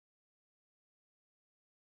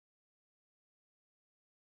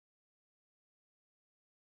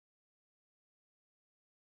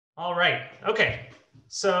All right. Okay.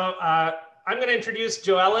 So I'm going to introduce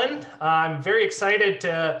Joellen. I'm very excited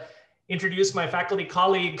to introduce my faculty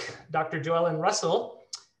colleague, Dr. Joellen Russell.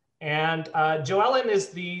 And Joellen is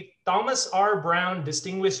the Thomas R. Brown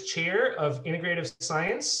Distinguished Chair of Integrative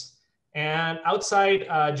Science. And outside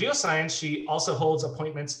geoscience, she also holds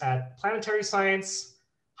appointments at planetary science,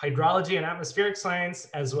 hydrology and atmospheric science,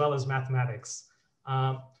 as well as mathematics.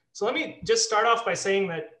 So let me just start off by saying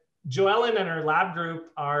that Joellen and her lab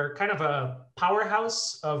group are kind of a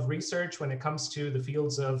powerhouse of research when it comes to the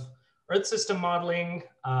fields of Earth system modeling,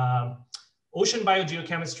 ocean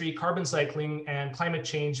biogeochemistry, carbon cycling, and climate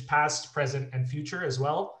change, past, present, and future as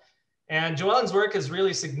well. And Joellen's work has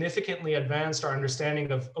really significantly advanced our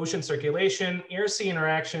understanding of ocean circulation, air-sea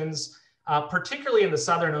interactions, particularly in the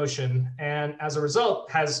Southern Ocean, and as a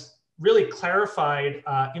result has really clarified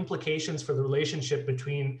implications for the relationship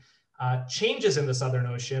between changes in the Southern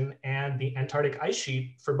Ocean and the Antarctic ice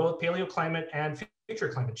sheet for both paleoclimate and future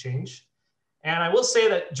climate change. And I will say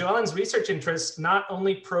that Joellen's research interests not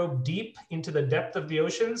only probe deep into the depth of the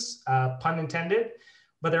oceans, pun intended,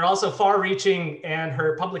 but they're also far-reaching, and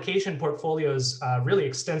her publication portfolio is really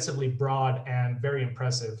extensively broad and very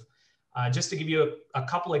impressive. Just to give you a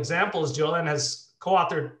couple examples, Joellen has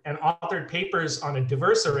co-authored and authored papers on a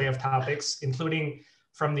diverse array of topics, including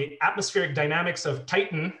from the atmospheric dynamics of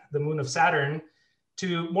Titan, the moon of Saturn,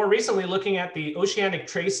 to more recently looking at the oceanic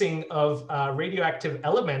tracing of radioactive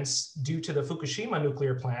elements due to the Fukushima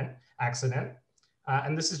nuclear plant accident.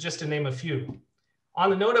 And this is just to name a few. On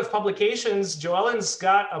the note of publications, Joellen's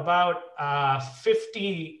got about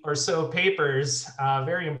 50 or so papers,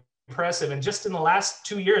 very impressive. And just in the last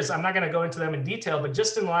 2 years, I'm not going to go into them in detail, but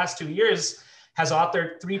just in the last 2 years, has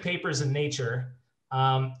authored 3 papers in Nature.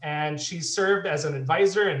 And she's served as an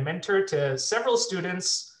advisor and mentor to several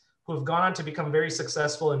students who have gone on to become very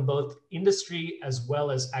successful in both industry as well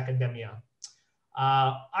as academia.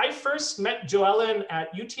 I first met Joellen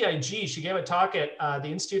at UTIG. She gave a talk at the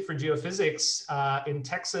Institute for Geophysics in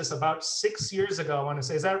Texas about 6 years ago, I want to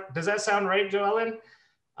say. Does that sound right, Joellen?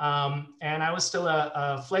 And I was still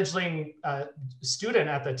a fledgling student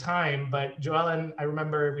at the time, but Joellen, I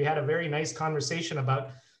remember we had a very nice conversation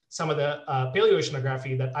about some of the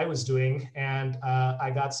paleoceanography that I was doing, and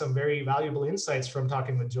I got some very valuable insights from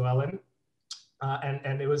talking with Joellen.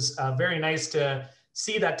 And it was very nice to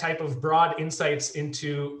see that type of broad insights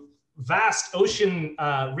into vast ocean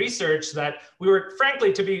research that we were,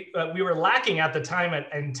 frankly, we were lacking at the time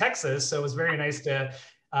in Texas. So it was very nice to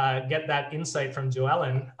get that insight from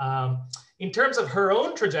Joellen. In terms of her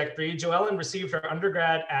own trajectory, Joellen received her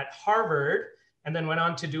undergrad at Harvard and then went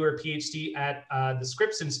on to do her PhD at the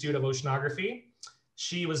Scripps Institute of Oceanography.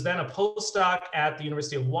 She was then a postdoc at the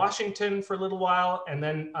University of Washington for a little while, and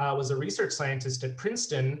then was a research scientist at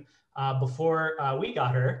Princeton before we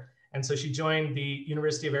got her. And so she joined the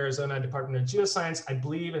University of Arizona Department of Geoscience, I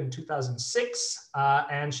believe in 2006,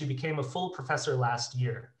 and she became a full professor last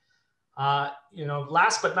year.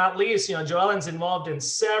 Last but not least, Joellen's involved in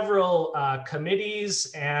several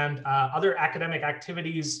committees and other academic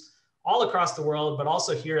activities all across the world, but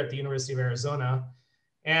also here at the University of Arizona.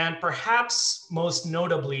 And perhaps most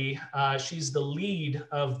notably, she's the lead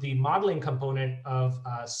of the modeling component of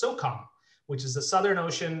SOCOM, which is the Southern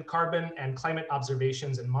Ocean Carbon and Climate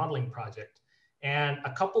Observations and Modeling Project. And a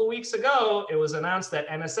couple of weeks ago, it was announced that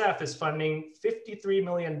NSF is funding $53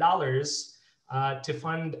 million to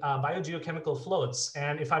fund biogeochemical floats.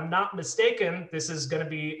 And if I'm not mistaken, this is going to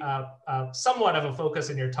be somewhat of a focus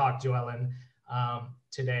in your talk, Joellen,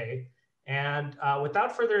 today. And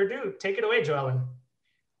without further ado, take it away, Joellen.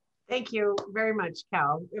 Thank you very much,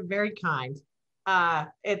 Cal. Very kind.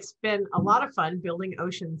 It's been a lot of fun building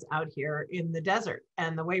oceans out here in the desert.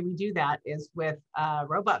 And the way we do that is with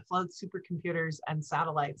robot floats, supercomputers, and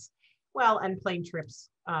satellites. Well, and plane trips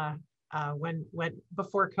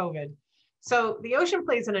before COVID. So the ocean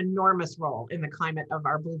plays an enormous role in the climate of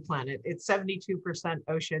our blue planet. It's 72%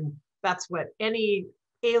 ocean. That's what any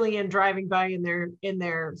alien driving by in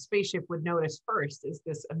their spaceship would notice first, is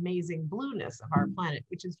this amazing blueness of our planet,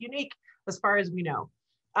 which is unique as far as we know.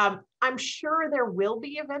 I'm sure there will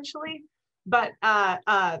be eventually, but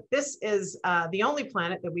this is the only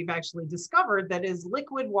planet that we've actually discovered that is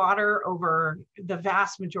liquid water over the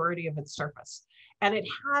vast majority of its surface. And it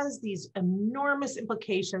has these enormous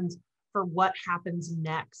implications for what happens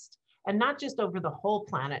next, and not just over the whole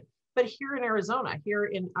planet, but here in Arizona, here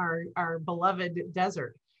in our beloved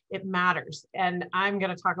desert, it matters. And I'm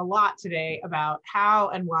going to talk a lot today about how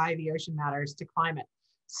and why the ocean matters to climate.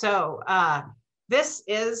 So this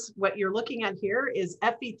is what you're looking at here is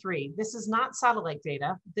FE3. This is not satellite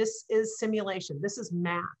data. This is simulation. This is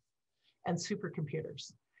math and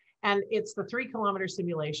supercomputers. And it's the 3-kilometer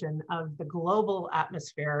simulation of the global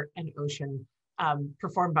atmosphere and ocean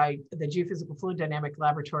performed by the Geophysical Fluid Dynamic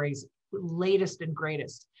Laboratory's latest and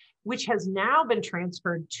greatest, which has now been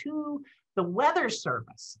transferred to the Weather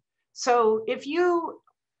Service. So if you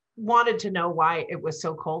wanted to know why it was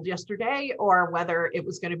so cold yesterday or whether it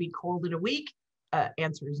was going to be cold in a week,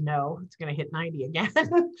 answer is no, it's going to hit 90 again.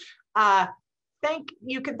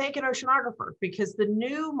 You can thank an oceanographer, because the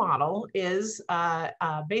new model is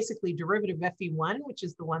basically derivative FE1, which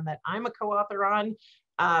is the one that I'm a co-author on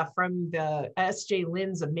from the S.J.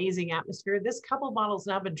 Lynn's amazing atmosphere. This couple model has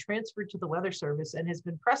now been transferred to the Weather Service and has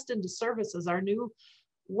been pressed into service as our new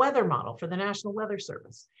weather model for the National Weather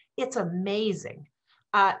Service. It's amazing.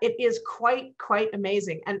 It is quite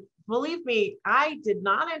amazing. And believe me, I did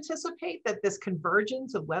not anticipate that this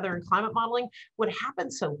convergence of weather and climate modeling would happen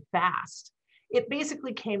so fast. It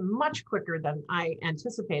basically came much quicker than I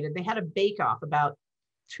anticipated. They had a bake-off about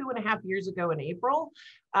 2.5 years ago in April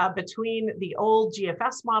between the old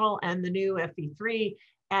GFS model and the new FE3,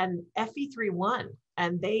 and FE3 won.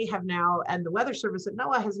 And they have now, and the Weather Service at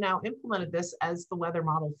NOAA has now implemented this as the weather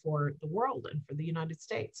model for the world and for the United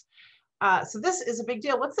States. So this is a big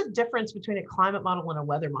deal. What's the difference between a climate model and a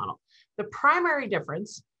weather model? The primary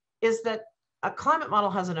difference is that a climate model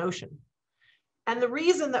has an ocean. And the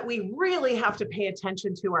reason that we really have to pay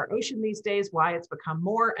attention to our ocean these days, why it's become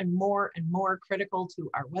more and more critical to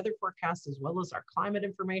our weather forecast as well as our climate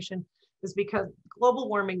information, is because global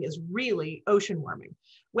warming is really ocean warming.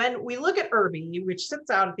 When we look at IRBE, which sits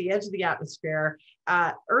out at the edge of the atmosphere,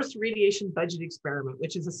 Earth's Radiation Budget Experiment,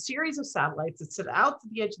 which is a series of satellites that sit out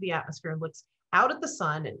at the edge of the atmosphere and looks out at the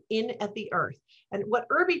sun and in at the Earth. And what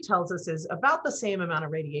IRBE tells us is about the same amount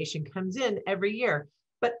of radiation comes in every year,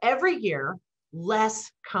 but every year, less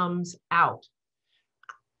comes out.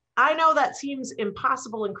 I know that seems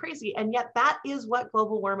impossible and crazy, and yet that is what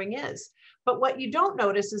global warming is. But what you don't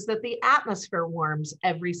notice is that the atmosphere warms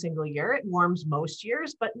every single year. It warms most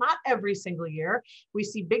years, but not every single year. We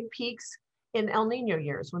see big peaks in El Nino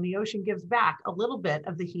years when the ocean gives back a little bit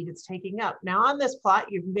of the heat it's taking up. Now on this plot,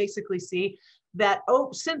 you can basically see that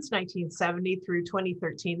since 1970 through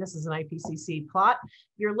 2013, this is an IPCC plot,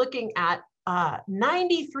 you're looking at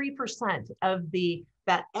 93% of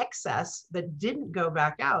that excess that didn't go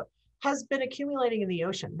back out has been accumulating in the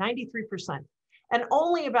ocean, 93%. And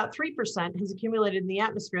only about 3% has accumulated in the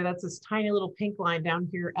atmosphere. That's this tiny little pink line down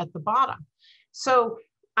here at the bottom. So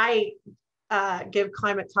I give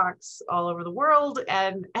climate talks all over the world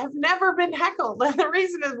and have never been heckled. And the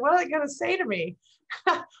reason is, what are they going to say to me?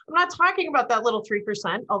 I'm not talking about that little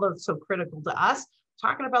 3%, although it's so critical to us, I'm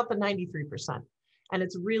talking about the 93%. And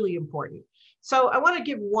it's really important. So I want to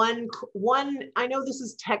give one, I know this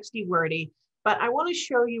is texty wordy, but I want to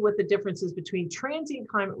show you what the difference is between transient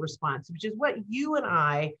climate response, which is what you and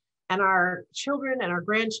I and our children and our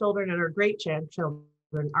grandchildren and our great-grandchildren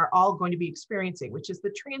are all going to be experiencing, which is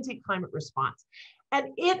the transient climate response. And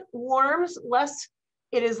it warms less,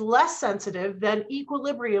 it is less sensitive than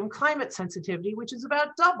equilibrium climate sensitivity, which is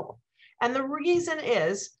about double. And the reason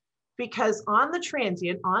is because on the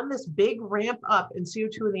transient, on this big ramp up in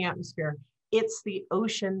CO2 in the atmosphere, it's the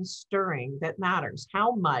ocean stirring that matters.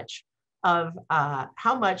 How much of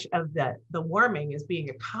the warming is being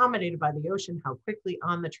accommodated by the ocean, how quickly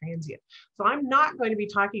on the transient. So I'm not going to be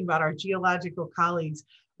talking about our geological colleagues'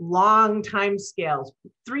 long time scales,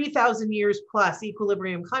 3,000 years plus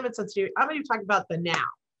equilibrium climate sensitivity. I'm going to talk about the now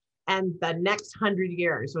and the next 100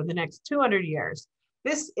 years or the next 200 years.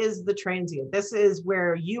 This is the transient. This is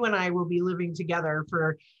where you and I will be living together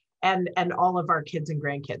for, and all of our kids and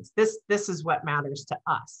grandkids. This is what matters to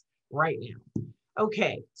us right now.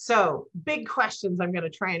 Okay, so big questions I'm going to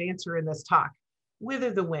try and answer in this talk.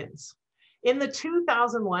 Whither the winds? In the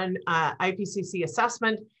 2001 IPCC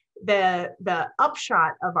assessment, the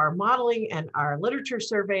upshot of our modeling and our literature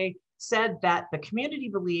survey said that the community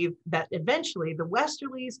believed that eventually the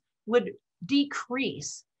westerlies would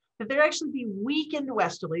decrease, that there'd actually be weakened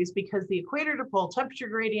westerlies because the equator to pole temperature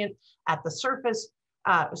gradient at the surface,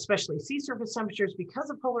 especially sea surface temperatures, because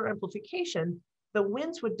of polar amplification, the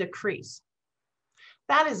winds would decrease.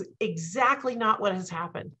 That is exactly not what has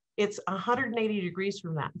happened. It's 180 degrees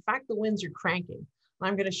from that. In fact, the winds are cranking.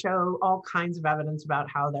 I'm going to show all kinds of evidence about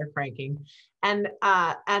how they're cranking. And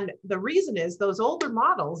the reason is those older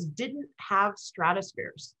models didn't have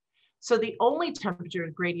stratospheres. So the only temperature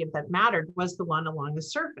gradient that mattered was the one along the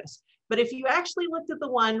surface. But if you actually looked at the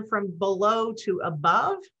one from below to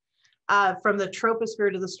above, from the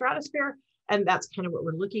troposphere to the stratosphere, and that's kind of what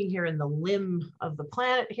we're looking here in the limb of the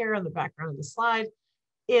planet here on the background of the slide,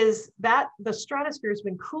 is that the stratosphere has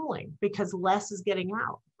been cooling because less is getting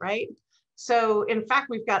out, right? So in fact,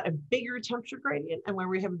 we've got a bigger temperature gradient, and when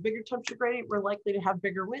we have a bigger temperature gradient, we're likely to have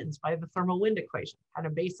bigger winds by the thermal wind equation, kind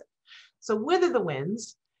of basic. So what are the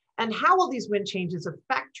winds, and how will these wind changes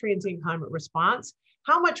affect transient climate response?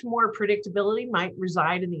 How much more predictability might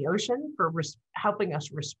reside in the ocean for helping us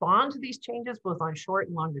respond to these changes, both on short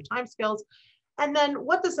and longer timescales? And then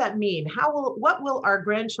what does that mean? What will our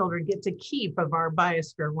grandchildren get to keep of our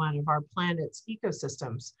biosphere one, of our planet's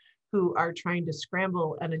ecosystems, who are trying to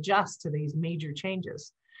scramble and adjust to these major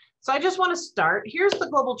changes? So I just want to start. Here's the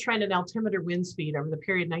global trend in altimeter wind speed over the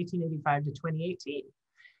period 1985 to 2018.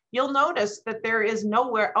 You'll notice that there is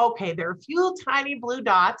nowhere, okay, there are a few tiny blue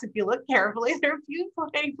dots. If you look carefully, there are a few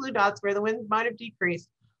tiny blue dots where the wind might have decreased,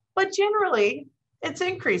 but generally it's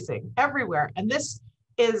increasing everywhere. And this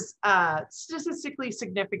is statistically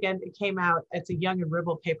significant. It came out, it's a Young and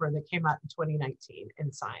Ribble paper that came out in 2019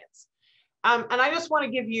 in Science. And I just want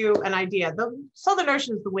to give you an idea. The Southern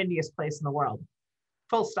Ocean is the windiest place in the world,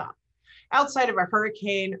 full stop. Outside of a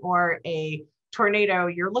hurricane or a tornado,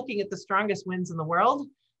 you're looking at the strongest winds in the world.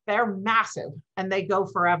 They're massive and they go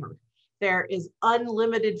forever. There is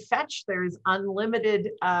unlimited fetch. There is unlimited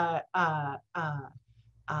and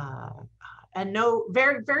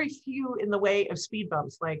very few in the way of speed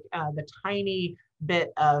bumps, like the tiny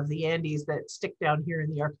bit of the Andes that stick down here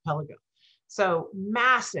in the archipelago. So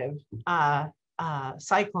massive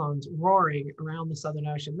cyclones roaring around the Southern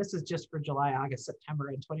Ocean. This is just for July, August, September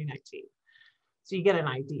in 2019. So you get an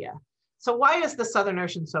idea. So why is the Southern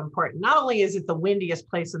Ocean so important? Not only is it the windiest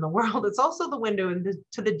place in the world, it's also the window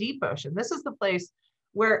to the deep ocean. This is the place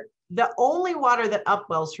where the only water that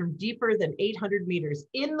upwells from deeper than 800 meters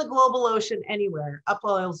in the global ocean anywhere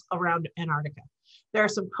upwells around Antarctica. There are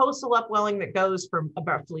some coastal upwelling that goes from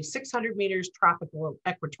about roughly 600 meters, tropical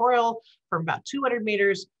equatorial, from about 200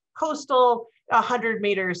 meters, coastal 100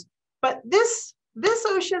 meters. But this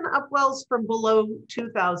ocean upwells from below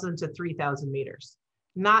 2,000 to 3,000 meters.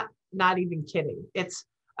 Not even kidding. It's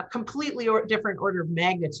a completely different order of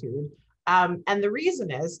magnitude. And the reason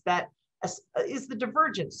is that is the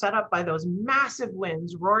divergence set up by those massive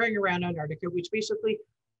winds roaring around Antarctica, which basically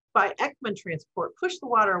by Ekman transport push the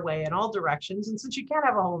water away in all directions. And since you can't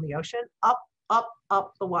have a hole in the ocean, up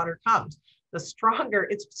the water comes. The stronger,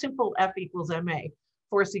 it's simple F equals ma.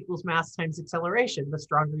 Force equals mass times acceleration. The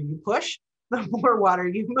stronger you push, the more water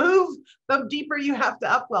you move, the deeper you have to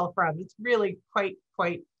upwell from. It's really quite,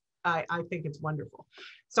 I think it's wonderful.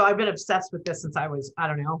 So I've been obsessed with this since I was, I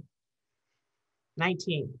don't know,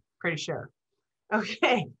 19, pretty sure.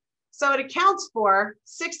 Okay, so it accounts for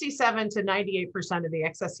 67 to 98% of the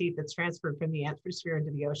excess heat that's transferred from the atmosphere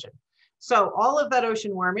into the ocean. So all of that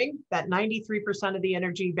ocean warming, that 93% of the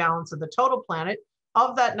energy balance of the total planet,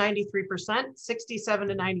 of that 93%, 67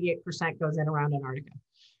 to 98% goes in around Antarctica.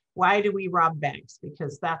 Why do we rob banks?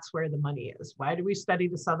 Because that's where the money is. Why do we study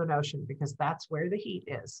the Southern Ocean? Because that's where the heat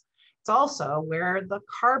is. It's also where the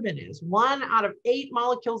carbon is. 1 out of 8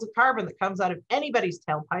 molecules of carbon that comes out of anybody's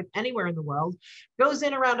tailpipe anywhere in the world goes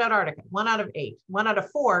in around Antarctica. 1 out of 8. 1 out of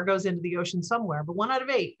 4 goes into the ocean somewhere, but 1 out of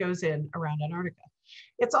 8 goes in around Antarctica.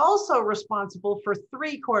 It's also responsible for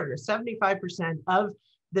 3/4, 75% of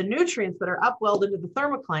the nutrients that are upwelled into the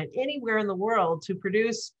thermocline anywhere in the world to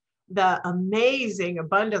produce the amazing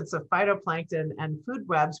abundance of phytoplankton and food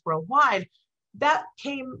webs worldwide that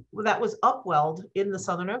was upwelled in the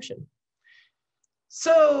Southern Ocean.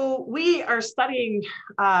 So we are studying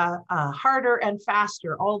harder and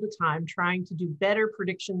faster all the time, trying to do better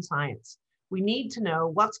prediction science. We need to know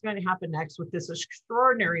what's going to happen next with this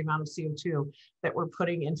extraordinary amount of CO2 that we're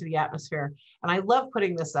putting into the atmosphere. And I love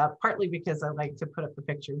putting this up, partly because I like to put up the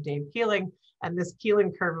picture of Dave Keeling. And this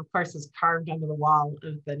Keeling curve, of course, is carved onto the wall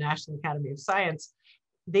of the National Academy of Science.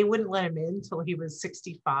 They wouldn't let him in until he was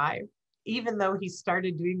 65, even though he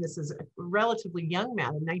started doing this as a relatively young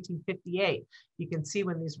man in 1958. You can see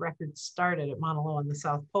when these records started at Mauna Loa on the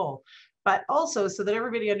South Pole. But also, so that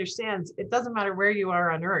everybody understands, it doesn't matter where you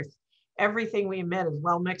are on Earth. Everything we emit is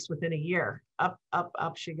well mixed within a year.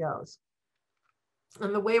 Up she goes.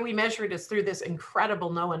 And the way we measure it is through this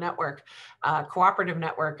incredible NOAA network, cooperative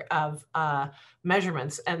network of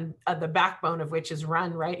measurements, and the backbone of which is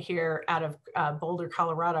run right here out of Boulder,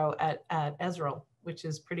 Colorado at Esriel, which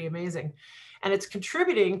is pretty amazing. And it's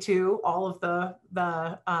contributing to all of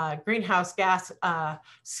the greenhouse gas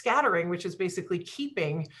scattering, which is basically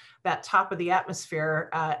keeping that top of the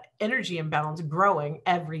atmosphere energy imbalance growing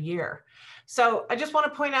every year. So I just want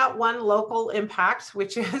to point out one local impact,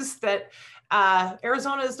 which is that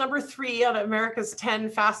Arizona is number 3 on America's 10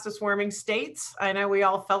 fastest warming states. I know we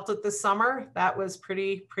all felt it this summer. That was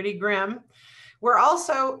pretty grim. We're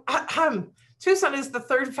also Tucson is the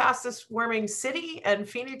 3rd fastest warming city, and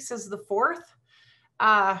Phoenix is the 4th.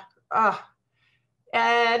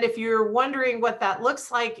 And if you're wondering what that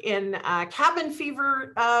looks like in cabin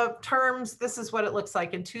fever terms, this is what it looks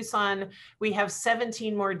like in Tucson. We have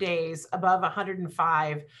 17 more days above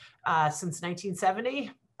 105 since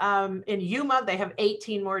 1970. In Yuma, they have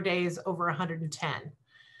 18 more days over 110.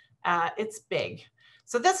 It's big.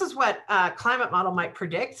 So this is what climate model might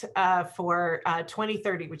predict for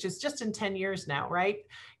 2030, which is just in 10 years now, right?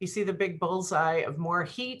 You see the big bullseye of more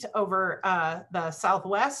heat over the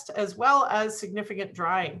Southwest, as well as significant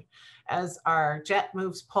drying as our jet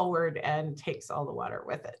moves poleward and takes all the water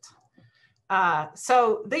with it.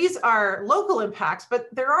 So these are local impacts,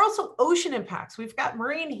 but there are also ocean impacts. We've got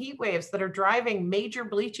marine heat waves that are driving major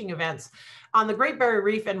bleaching events on the Great Barrier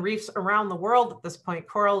Reef and reefs around the world at this point,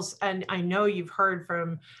 corals. And I know you've heard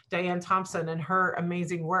from Diane Thompson and her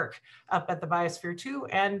amazing work up at the Biosphere 2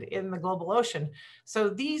 and in the global ocean. So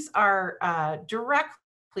these are directly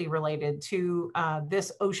related to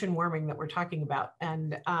this ocean warming that we're talking about.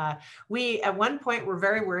 And we, at one point, were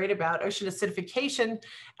very worried about ocean acidification,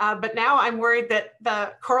 but now I'm worried that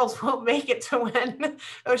the corals won't make it to when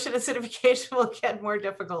ocean acidification will get more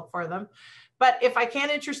difficult for them. But if I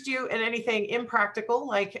can interest you in anything impractical,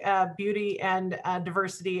 like beauty and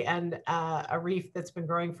diversity and a reef that's been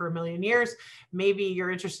growing for 1 million years, maybe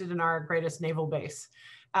you're interested in our greatest naval base.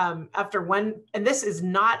 And this is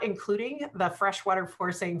not including the freshwater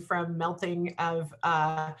forcing from melting of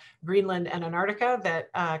Greenland and Antarctica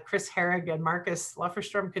that Chris Herrig and Marcus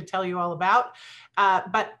Lofferstrom could tell you all about,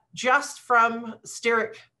 but just from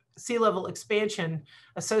steric sea level expansion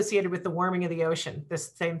associated with the warming of the ocean,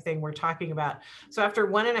 this same thing we're talking about. So after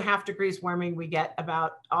 1.5 degrees warming, we get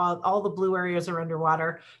about all the blue areas are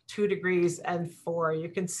underwater, 2 degrees and 4. You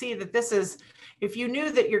can see that this is, if you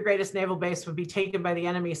knew that your greatest naval base would be taken by the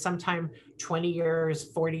enemy sometime 20 years,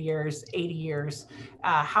 40 years, 80 years,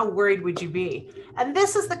 how worried would you be? And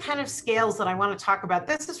this is the kind of scales that I want to talk about.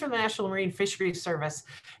 This is from the National Marine Fisheries Service.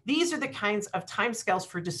 These are the kinds of timescales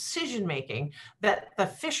for decision making that the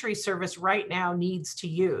Fisheries Service right now needs to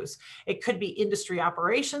use. It could be industry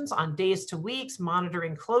operations on days to weeks,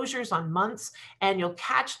 monitoring closures on months, annual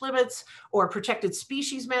catch limits, or protected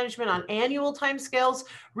species management on annual timescales,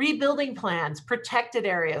 rebuilding plans, protected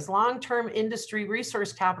areas, long-term industry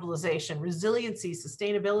resource capitalization, resiliency,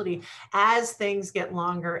 sustainability, as things get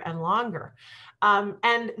longer and longer.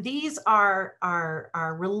 And these are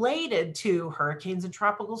related to hurricanes and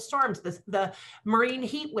tropical storms, the marine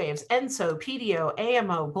heat waves, ENSO, PDO,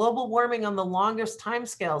 AMO, global warming on the longest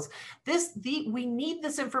timescales. We need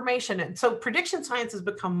this information. And so prediction science has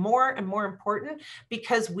become more and more important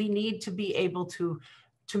because we need to be able to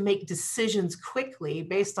make decisions quickly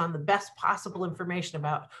based on the best possible information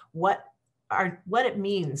about what it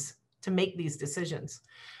means to make these decisions.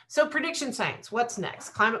 So prediction science, what's next?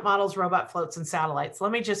 Climate models, robot floats, and satellites.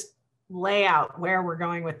 Let me just lay out where we're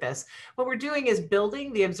going with this. What we're doing is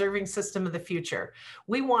building the observing system of the future.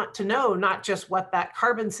 We want to know not just what that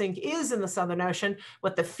carbon sink is in the Southern Ocean,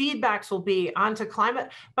 what the feedbacks will be onto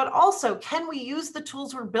climate, but also can we use the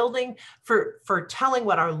tools we're building for telling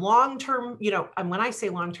what our long-term, and when I say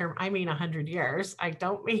long-term, I mean 100 years. I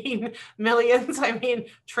don't mean millions, I mean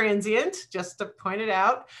transient, just to point it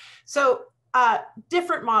out. So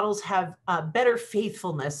different models have better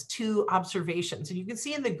faithfulness to observations. And you can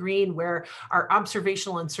see in the green where our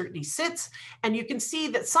observational uncertainty sits. And you can see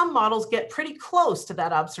that some models get pretty close to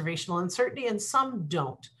that observational uncertainty and some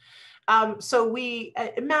don't. So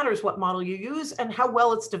it matters what model you use and how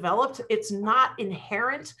well it's developed. It's not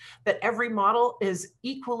inherent that every model is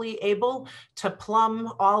equally able to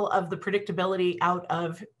plumb all of the predictability out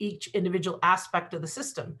of each individual aspect of the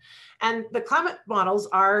system. And the climate models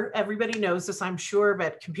are, everybody knows this, I'm sure,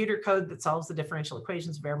 but computer code that solves the differential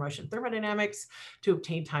equations of air motion thermodynamics to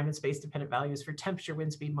obtain time and space dependent values for temperature,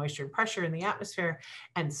 wind speed, moisture, and pressure in the atmosphere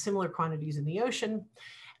and similar quantities in the ocean.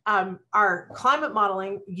 Our climate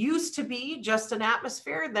modeling used to be just an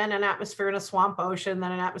atmosphere, then an atmosphere in a swamp ocean,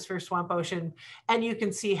 then an atmosphere swamp ocean, and you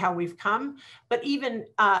can see how we've come. But even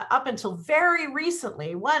up until very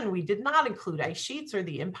recently, we did not include ice sheets or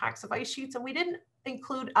the impacts of ice sheets, and we didn't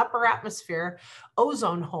include upper atmosphere,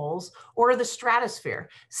 ozone holes, or the stratosphere.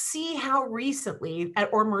 See how recently,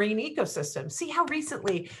 or marine ecosystems, see how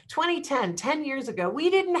recently, 2010, 10 years ago,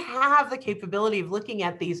 we didn't have the capability of looking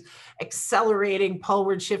at these accelerating,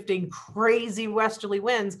 poleward shifting, crazy westerly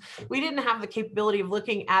winds. We didn't have the capability of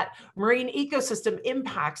looking at marine ecosystem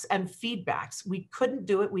impacts and feedbacks. We couldn't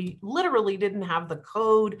do it. We literally didn't have the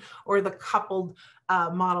code or the coupled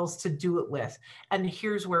models to do it with. And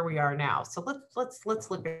here's where we are now. So let's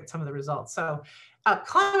look at some of the results. So a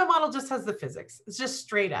climate model just has the physics. It's just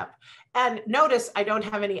straight up. And notice I don't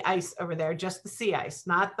have any ice over there, just the sea ice,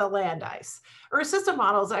 not the land ice. Earth system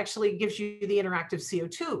models actually gives you the interactive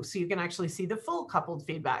CO2, so you can actually see the full coupled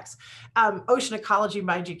feedbacks. Ocean ecology,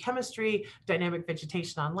 biogeochemistry, dynamic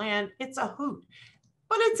vegetation on land, it's a hoot.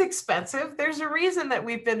 But it's expensive. There's a reason that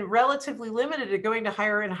we've been relatively limited to going to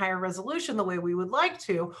higher and higher resolution the way we would like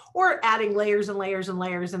to, or adding layers and layers and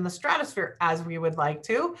layers in the stratosphere as we would like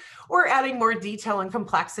to, or adding more detail and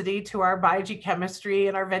complexity to our biogeochemistry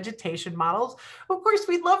and our vegetation models. Of course,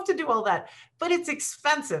 we'd love to do all that, but it's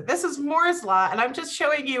expensive. This is Moore's law, and I'm just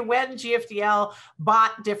showing you when GFDL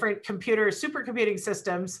bought different supercomputing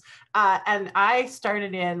systems. And I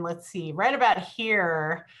started in, let's see, right about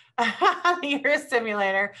here, the Earth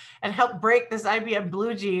simulator, and help break this IBM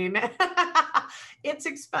Blue Gene. It's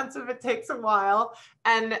expensive, it takes a while.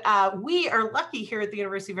 And we are lucky here at the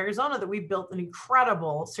University of Arizona that we built an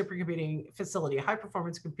incredible supercomputing facility, a high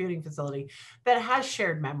performance computing facility that has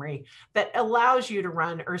shared memory, that allows you to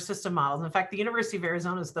run Earth system models. In fact, the University of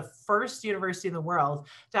Arizona is the first university in the world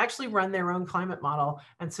to actually run their own climate model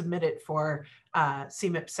and submit it for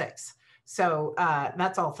CMIP 6. So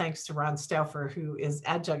that's all thanks to Ron Stauffer, who is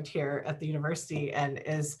adjunct here at the university and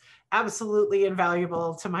is absolutely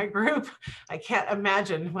invaluable to my group. I can't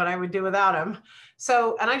imagine what I would do without him.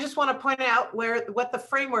 So, and I just want to point out what the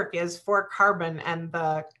framework is for carbon and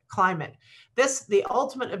the climate. The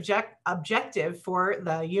ultimate objective for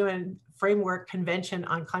the UN Framework Convention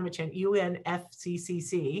on Climate Change,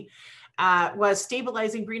 UNFCCC, was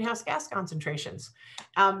stabilizing greenhouse gas concentrations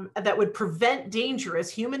that would prevent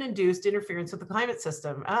dangerous human-induced interference with the climate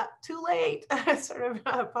system. Too late, sort of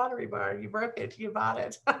a pottery barn, you broke it, you bought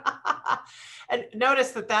it. And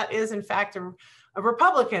notice that is in fact a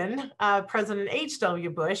Republican, President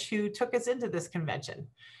H.W. Bush, who took us into this convention.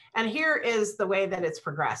 And here is the way that it's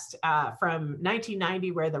progressed from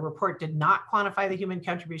 1990, where the report did not quantify the human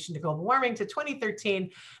contribution to global warming, to 2013,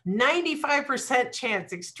 95%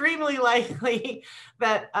 chance, extremely likely,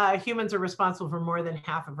 that humans are responsible for more than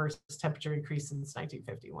half of Earth's temperature increase since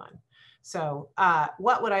 1951. So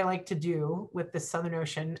what would I like to do with the Southern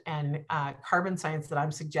Ocean and carbon science that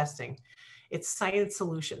I'm suggesting? It's science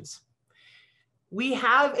solutions. We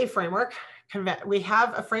have a framework. We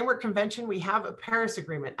have a framework convention. We have a Paris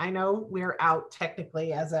Agreement. I know we're out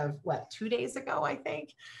technically as of what, 2 days ago, I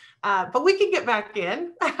think, but we can get back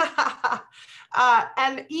in.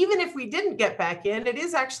 And even if we didn't get back in, it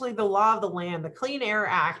is actually the law of the land. The Clean Air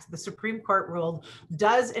Act, the Supreme Court ruled,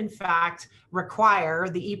 does in fact require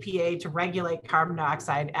the EPA to regulate carbon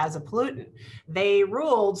dioxide as a pollutant. They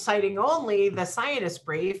ruled, citing only the scientist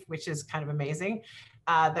brief, which is kind of amazing,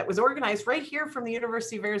 that was organized right here from the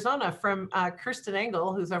University of Arizona from Kirsten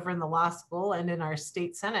Engel, who's over in the law school and in our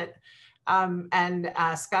state senate, and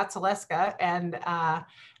Scott Zaleska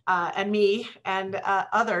and me and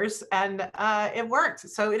others, and it worked.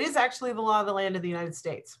 So it is actually the law of the land of the United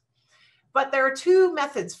States. But there are two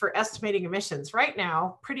methods for estimating emissions. Right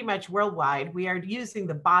now, pretty much worldwide, we are using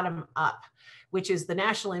the bottom up, which is the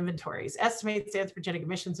national inventories, estimates anthropogenic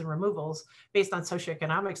emissions and removals based on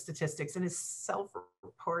socioeconomic statistics, and is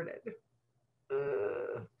self-reported.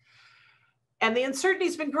 And the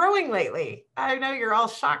uncertainty's been growing lately. I know you're all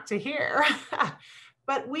shocked to hear,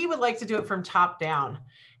 but we would like to do it from top down.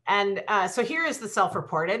 And so here is the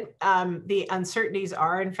self-reported. The uncertainties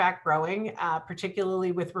are in fact growing,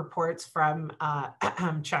 particularly with reports from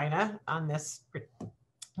China on this.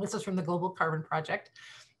 This is from the Global Carbon Project.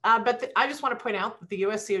 But I just want to point out that the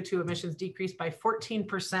US CO2 emissions decreased by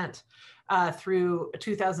 14% through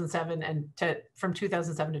 2007 and from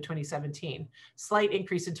 2007 to 2017. Slight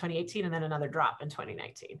increase in 2018 and then another drop in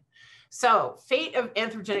 2019. So fate of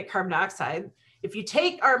anthropogenic carbon dioxide. If you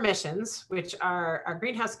take our emissions, which are our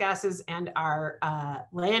greenhouse gases and our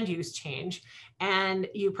land use change, and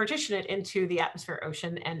you partition it into the atmosphere,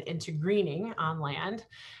 ocean, and into greening on land,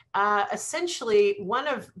 essentially one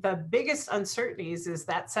of the biggest uncertainties is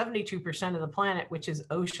that 72% of the planet, which is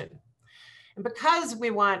ocean. And because we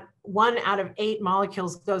want 1 out of 8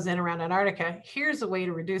 molecules goes in around Antarctica, here's a way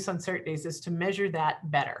to reduce uncertainties is to measure that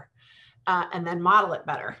better and then model it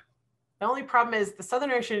better. The only problem is the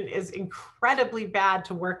Southern Ocean is incredibly bad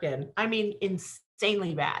to work in. I mean,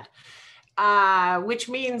 insanely bad, which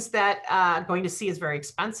means that going to sea is very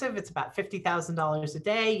expensive. It's about $50,000 a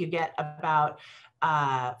day. You get about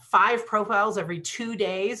 5 profiles every 2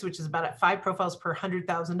 days, which is about 5 profiles per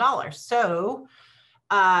 $100,000. So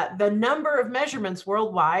The number of measurements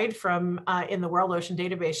worldwide from in the World Ocean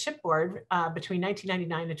Database Shipboard between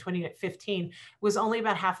 1999 and 2015 was only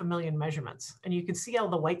about 500,000 measurements. And you can see all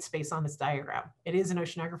the white space on this diagram. It is an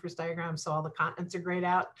oceanographer's diagram, so all the continents are grayed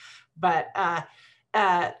out, but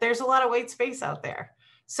there's a lot of white space out there.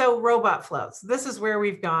 So robot floats, this is where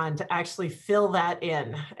we've gone to actually fill that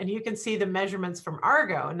in. And you can see the measurements from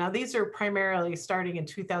Argo. Now these are primarily starting in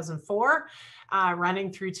 2004, running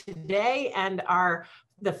through today, and are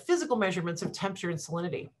the physical measurements of temperature and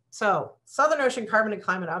salinity. So Southern Ocean Carbon and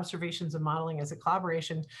Climate Observations and Modeling is a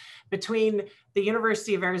collaboration between the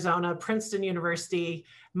University of Arizona, Princeton University,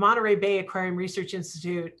 Monterey Bay Aquarium Research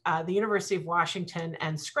Institute, the University of Washington,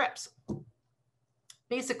 and Scripps.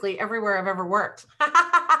 Basically everywhere I've ever worked.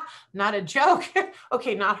 Not a joke.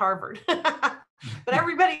 Okay, not Harvard. But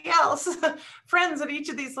everybody else, friends at each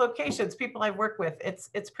of these locations, people I've worked with,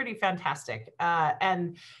 it's pretty fantastic.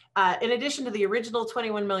 And in addition to the original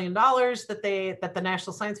 $21 million that the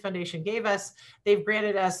National Science Foundation gave us, they've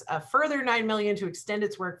granted us a further $9 million to extend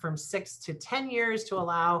its work from 6 to 10 years to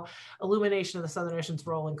allow illumination of the Southern Ocean's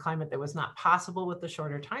role in climate that was not possible with the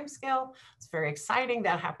shorter timescale. It's very exciting.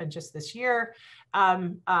 That happened just this year.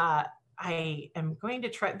 I am going to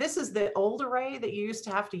try, this is the old array that you used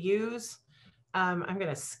to have to use. I'm going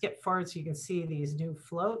to skip forward so you can see these new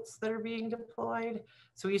floats that are being deployed.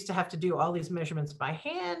 So we used to have to do all these measurements by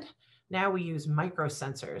hand. Now we use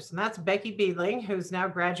microsensors. And that's Becky Beedling, who's now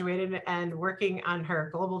graduated and working on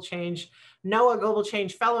her Global Change, NOAA Global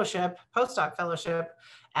Change Fellowship, postdoc fellowship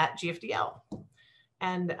at GFDL.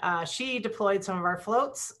 And she deployed some of our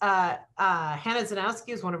floats. Hannah Zanowski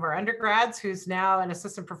is one of our undergrads, who's now an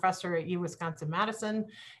assistant professor at Wisconsin-Madison,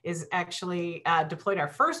 is actually deployed our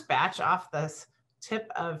first batch off the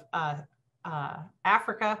tip of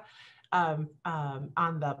Africa on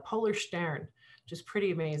the Polar Stern, which is pretty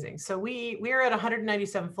amazing. So we're at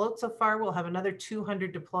 197 floats so far. We'll have another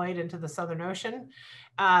 200 deployed into the Southern Ocean.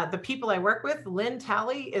 The people I work with, Lynn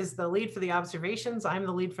Talley is the lead for the observations. I'm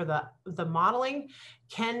the lead for the modeling.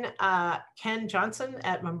 Ken Johnson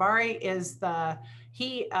at Mambari is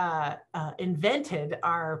he invented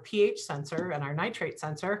our pH sensor and our nitrate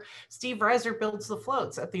sensor. Steve Reiser builds the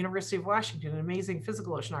floats at the University of Washington, an amazing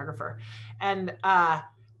physical oceanographer. And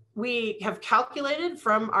we have calculated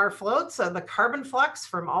from our floats the carbon flux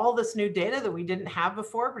from all this new data that we didn't have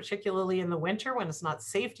before, particularly in the winter when it's not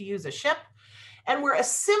safe to use a ship. And we're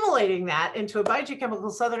assimilating that into a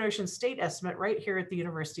biogeochemical Southern Ocean state estimate right here at the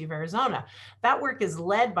University of Arizona. That work is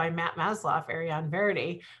led by Matt Masloff, Ariane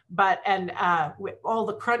Verity, all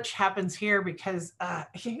the crunch happens here because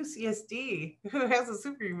UCSD, who has a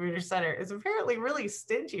supercomputer center, is apparently really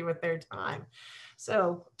stingy with their time.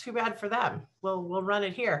 So too bad for them. We'll run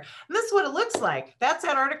it here. And this is what it looks like. That's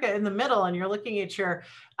Antarctica in the middle, and you're looking at your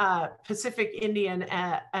Pacific, Indian,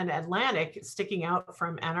 and Atlantic sticking out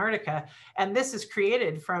from Antarctica. And this is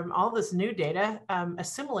created from all this new data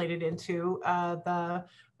assimilated into the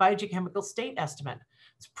biogeochemical state estimate.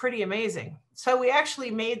 It's pretty amazing. So we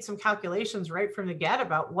actually made some calculations right from the get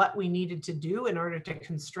about what we needed to do in order to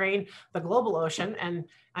constrain the global ocean. And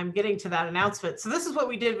I'm getting to that announcement. So this is what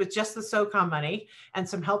we did with just the SOCOM money and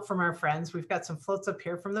some help from our friends. We've got some floats up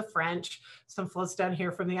here from the French, some floats down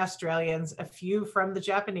here from the Australians, a few from the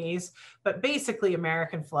Japanese, but basically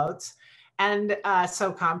American floats, and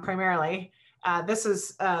SOCOM primarily. This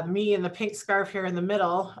is me in the pink scarf here in the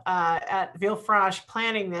middle at Villefranche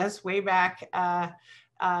planning this way back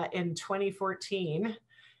in 2014.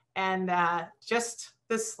 And just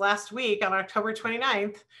this last week on October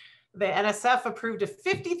 29th, the NSF approved a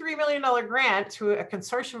 $53 million grant to a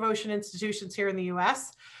consortium of ocean institutions here in the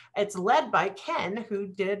US. It's led by Ken, who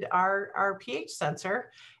did our pH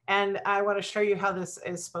sensor. And I want to show you how this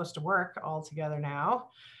is supposed to work all together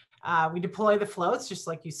now. We deploy the floats just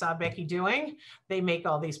like you saw Becky doing. They make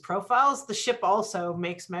all these profiles. The ship also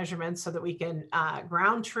makes measurements so that we can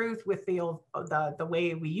ground truth with the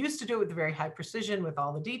way we used to do it, with the very high precision with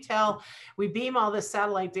all the detail. We beam all this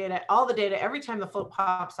satellite data, all the data, every time the float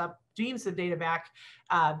pops up, beams the data back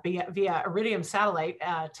via Iridium satellite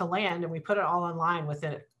to land, and we put it all online with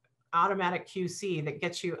an automatic QC that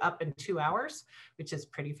gets you up in 2 hours, which is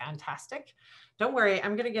pretty fantastic. Don't worry,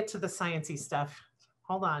 I'm going to get to the sciencey stuff.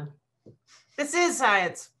 Hold on. This is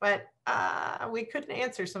science, but we couldn't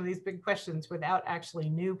answer some of these big questions without actually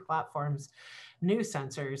new platforms, new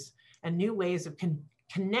sensors, and new ways of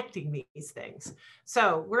connecting these things.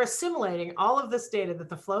 So we're assimilating all of this data that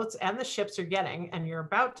the floats and the ships are getting, and you're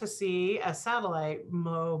about to see a satellite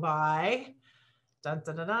mobile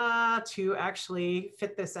to actually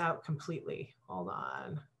fit this out completely. Hold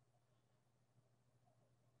on.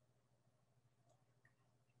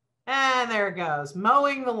 And there it goes,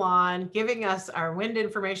 mowing the lawn, giving us our wind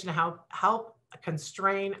information to help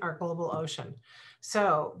constrain our global ocean.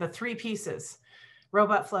 So the three pieces: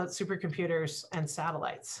 robot floats, supercomputers, and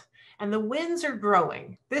satellites. And the winds are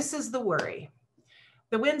growing. This is the worry.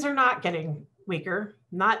 The winds are not getting weaker,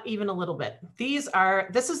 not even a little bit.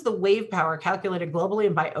 This is the wave power calculated globally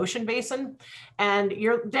and by ocean basin. And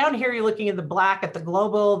you're down here, you're looking at the black at the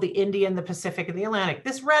global, the Indian, the Pacific, and the Atlantic.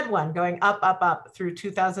 This red one going up, up, up through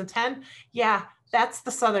 2010. Yeah, that's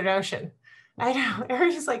the Southern Ocean. I know,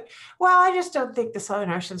 everybody's like, well, I just don't think the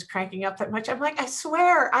Southern Ocean's cranking up that much. I'm like, I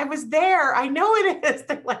swear, I was there. I know it is.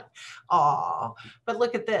 They're like, oh, but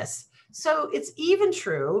look at this. So it's even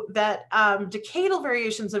true that decadal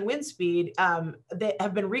variations in wind speed that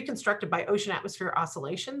have been reconstructed by ocean atmosphere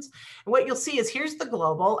oscillations. And what you'll see is here's the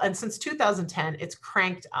global, and since 2010, it's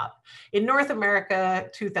cranked up. In North America,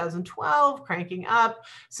 2012, cranking up.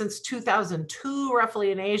 Since 2002,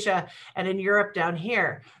 roughly in Asia, and in Europe down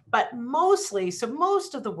here. But mostly, so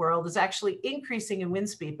most of the world is actually increasing in wind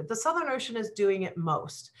speed, but the Southern Ocean is doing it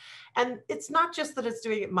most. And it's not just that it's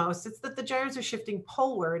doing it most, it's that the gyres are shifting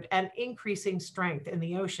poleward and increasing strength in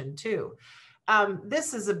the ocean too.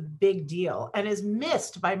 This is a big deal and is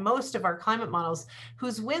missed by most of our climate models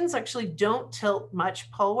whose winds actually don't tilt much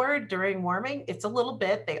poleward during warming. It's a little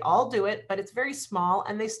bit, they all do it, but it's very small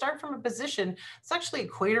and they start from a position, it's actually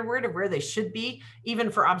equatorward of where they should be, even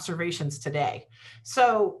for observations today.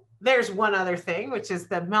 So there's one other thing, which is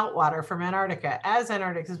the meltwater from Antarctica. As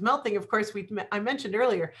Antarctica is melting, of course, I mentioned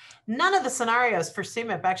earlier, none of the scenarios for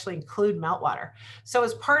CMIP actually include meltwater. So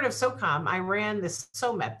as part of SOCOM, I ran this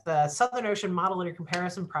SOMIP, the Southern Ocean Model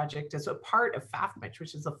Intercomparison Project, as a part of FAFMIC,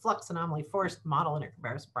 which is the Flux Anomaly Forced Model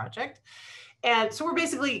Intercomparison Project. And so we're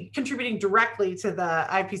basically contributing directly to the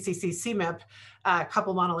IPCC CMIP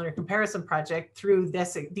couple model intercomparison project through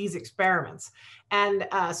these experiments. And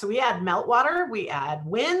so we add meltwater, we add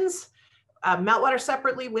winds, meltwater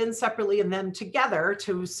separately, winds separately, and then together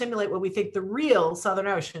to simulate what we think the real Southern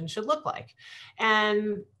Ocean should look like.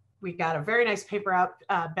 And we got a very nice paper out,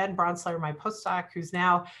 Ben Bronsler, my postdoc, who's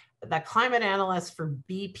now the climate analyst for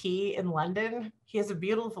BP in London. He has a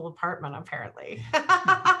beautiful apartment, apparently.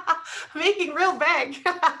 Making real bank,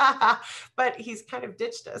 but he's kind of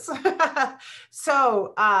ditched us.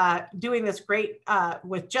 So doing this great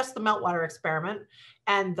with just the meltwater experiment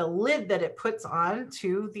and the lid that it puts on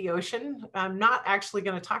to the ocean. I'm not actually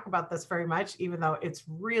going to talk about this very much, even though it's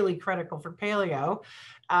really critical for paleo,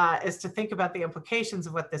 is to think about the implications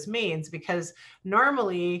of what this means, because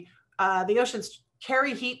normally the oceans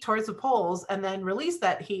carry heat towards the poles and then release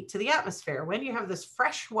that heat to the atmosphere. When you have this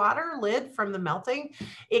fresh water lid from the melting,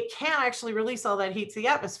 it can't actually release all that heat to the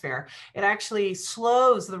atmosphere. It actually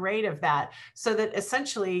slows the rate of that so that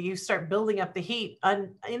essentially you start building up the heat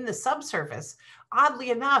in the subsurface. Oddly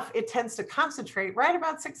enough, it tends to concentrate right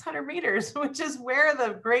about 600 meters, which is where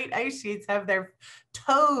the great ice sheets have their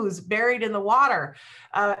toes buried in the water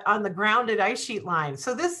on the grounded ice sheet line.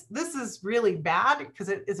 So this is really bad because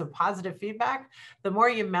it is a positive feedback. The more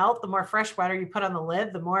you melt, the more fresh water you put on the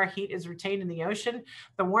lid, the more heat is retained in the ocean,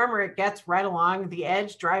 the warmer it gets right along the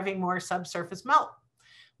edge, driving more subsurface melt.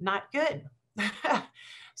 Not good.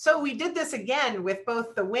 So we did this again with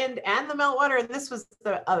both the wind and the meltwater, and this was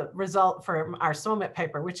the result from our SOMIP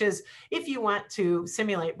paper, which is if you want to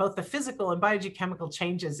simulate both the physical and biogeochemical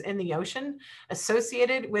changes in the ocean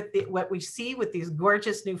associated with what we see with these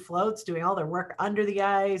gorgeous new floats doing all their work under the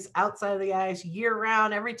ice, outside of the ice, year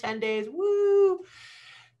round, every 10 days, woo!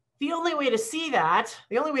 The only way to see that,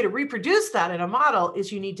 the only way to reproduce that in a model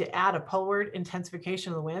is you need to add a poleward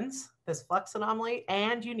intensification of the winds, this flux anomaly,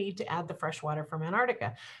 and you need to add the fresh water from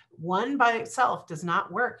Antarctica. One by itself does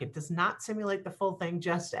not work. It does not simulate the full thing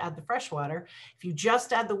just to add the fresh water. If you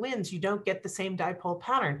just add the winds, you don't get the same dipole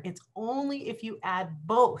pattern. It's only if you add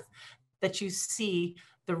both that you see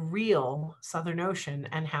the real Southern Ocean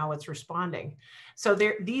and how it's responding. So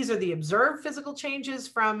these are the observed physical changes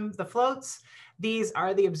from the floats. These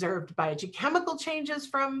are the observed biogeochemical changes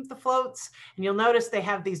from the floats. And you'll notice they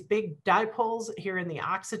have these big dipoles here in the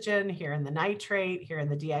oxygen, here in the nitrate, here in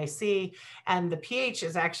the DIC, and the pH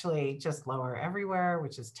is actually just lower everywhere,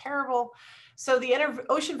 which is terrible. So the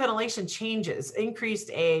ocean ventilation changes.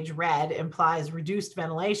 Increased age, red, implies reduced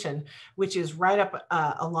ventilation, which is right up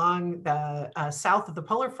along the south of the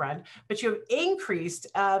polar front. But you have increased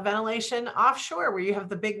ventilation offshore where you have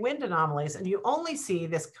the big wind anomalies. And you only see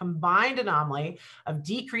this combined anomaly of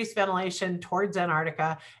decreased ventilation towards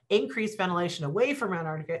Antarctica, increased ventilation away from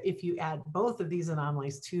Antarctica if you add both of these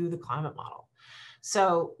anomalies to the climate model.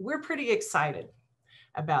 So we're pretty excited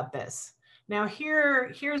about this. Now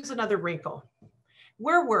here's another wrinkle.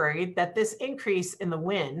 we're worried that this increase in the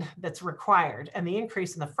wind that's required and the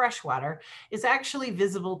increase in the freshwater is actually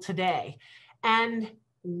visible today. And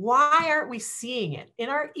why aren't we seeing it? In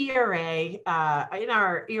our ERA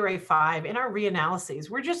 5, in our reanalyses,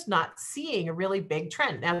 we're just not seeing a really big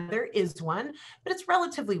trend. Now, there is one, but it's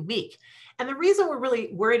relatively weak. And the reason we're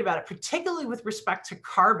really worried about it, particularly with respect to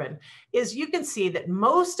carbon, is you can see that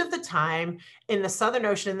most of the time in the Southern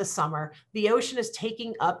Ocean in the summer, the ocean is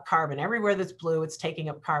taking up carbon. Everywhere that's blue, it's taking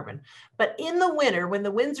up carbon. But in the winter, when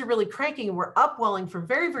the winds are really cranking and we're upwelling from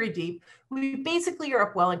very, very deep, we basically are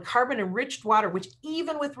upwelling carbon-enriched water, which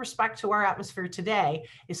even with respect to our atmosphere today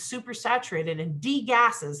is supersaturated and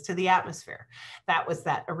degasses to the atmosphere. That was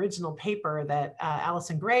that original paper that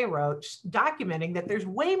Allison Gray wrote, documenting that there's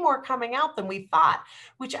way more coming out than we thought,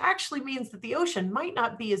 which actually means that the ocean might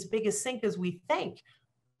not be as big a sink as we think.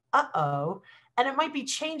 Uh-oh. And it might be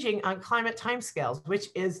changing on climate timescales, which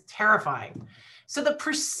is terrifying. So the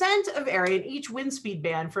percent of area in each wind speed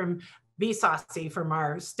band from BSOSI, from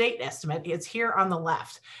our state estimate, is here on the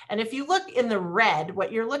left. And if you look in the red,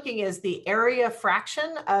 what you're looking is the area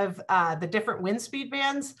fraction of the different wind speed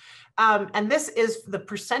bands. And this is the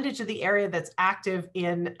percentage of the area that's active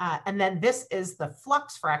in, and then this is the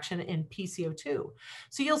flux fraction in PCO2.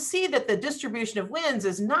 So you'll see that the distribution of winds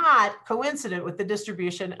is not coincident with the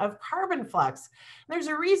distribution of carbon flux. And there's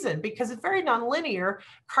a reason, because it's very nonlinear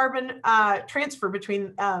carbon transfer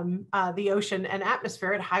between the ocean and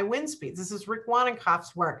atmosphere at high wind speeds. This is Rick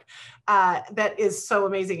Wanenkoff's work that is so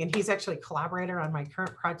amazing. And he's actually a collaborator on my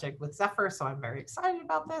current project with Zephyr, so I'm very excited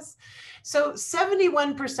about this. So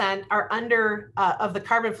 71% are under of the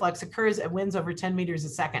carbon flux occurs at winds over 10 meters a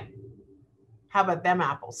second. How about them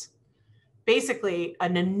apples? Basically,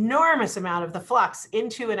 an enormous amount of the flux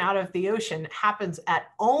into and out of the ocean happens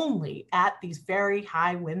only at these very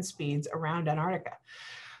high wind speeds around Antarctica.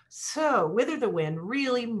 So whither the wind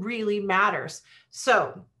really, really matters.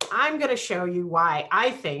 So I'm going to show you why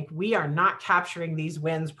I think we are not capturing these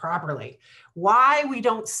winds properly. Why we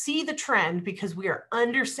don't see the trend, because we are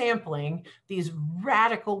undersampling these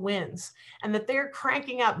radical winds and that they're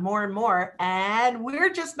cranking up more and more and we're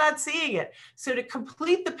just not seeing it. So to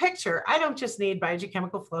complete the picture, I don't just need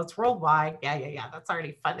biogeochemical floats worldwide. Yeah, that's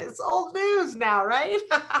already fun. It's old news now, right?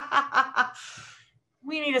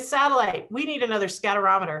 We need a satellite. We need another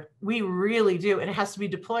scatterometer. We really do. And it has to be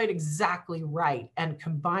deployed exactly right and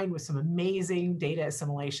combined with some amazing data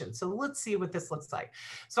assimilation. So let's see what this looks like.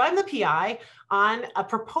 So I'm the PI on a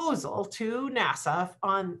proposal to NASA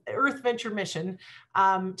on Earth Venture mission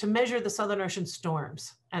to measure the Southern Ocean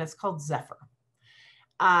storms, and it's called Zephyr.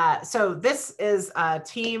 So this is a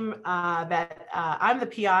team that I'm the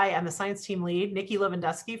PI and the science team lead. Nikki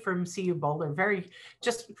Lewandowski from CU Boulder,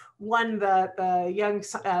 just won the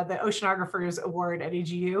Oceanographers Award at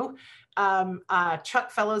AGU.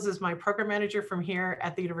 Chuck Fellows is my program manager from here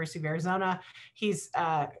at the University of Arizona. He's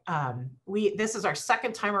this is our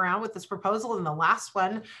second time around with this proposal, and the last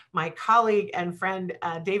one, my colleague and friend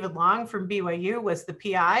David Long from BYU was the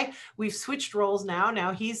PI. We've switched roles now.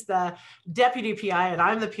 Now he's the deputy PI and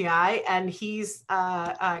I'm the PI, and he's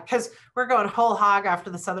because we're going whole hog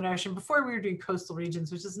after the Southern Ocean. Before we were doing coastal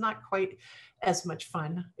regions, which is not quite as much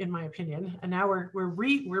fun, in my opinion. And now we're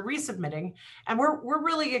resubmitting, and we're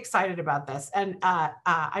really excited about this. And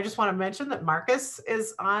I just want to mention that Marcus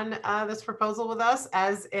is on this proposal with us,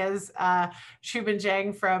 as is Shubin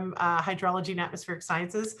Jang from Hydrology and Atmospheric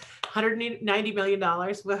Sciences. $190 million,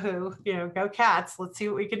 woohoo! You know, go cats. Let's see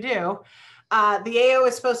what we can do. The AO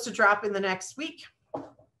is supposed to drop in the next week.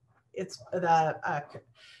 It's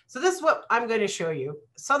so this is what I'm going to show you.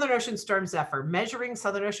 Southern Ocean Storm Zephyr, measuring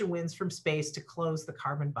Southern Ocean winds from space to close the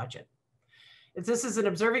carbon budget. This is an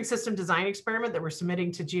observing system design experiment that we're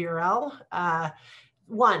submitting to GRL.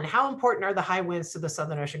 1, how important are the high winds to the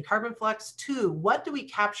Southern Ocean carbon flux? 2, what do we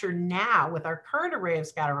capture now with our current array of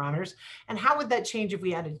scatterometers? And how would that change if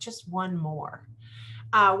we added just one more?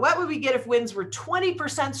 What would we get if winds were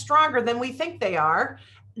 20% stronger than we think they are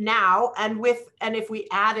now? And if we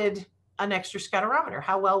added an extra scatterometer,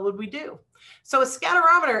 how well would we do? So a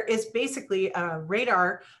scatterometer is basically a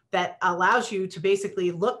radar that allows you to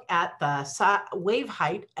basically look at the wave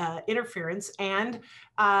height interference and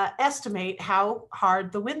estimate how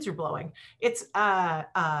hard the winds are blowing. It's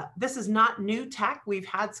this is not new tech. We've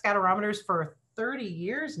had scatterometers for 30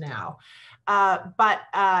 years now.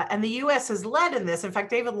 And the US has led in this. In fact,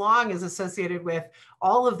 David Long is associated with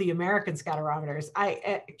all of the American scatterometers.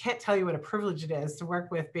 I can't tell you what a privilege it is to work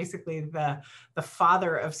with basically the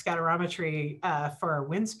father of scatterometry for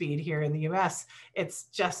wind speed here in the US. It's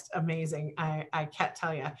just amazing. I can't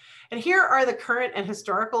tell you. And here are the current and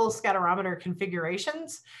historical scatterometer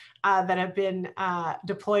configurations that have been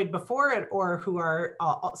deployed before, or who are,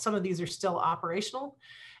 some of these are still operational.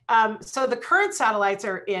 So the current satellites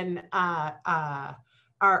are in, the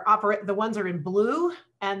ones are in blue,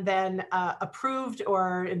 and then approved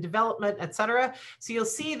or in development, et cetera. So you'll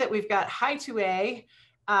see that we've got High-2A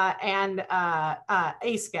and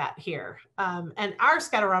ASCAT here. And our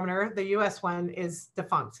scatterometer, the US one, is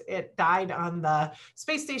defunct. It died on the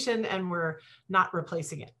space station and we're not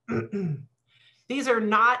replacing it. These are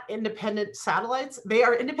not independent satellites. They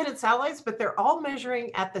are independent satellites, but they're all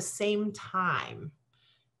measuring at the same time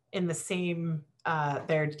in the same,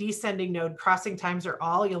 their descending node crossing times are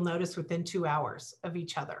all, you'll notice, within 2 hours of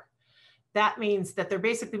each other. That means that they're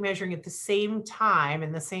basically measuring at the same time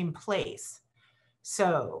in the same place.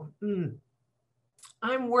 So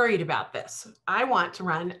I'm worried about this. I want to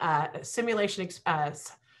run a simulation,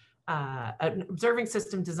 an observing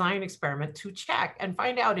system design experiment to check and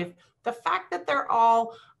find out if the fact that they're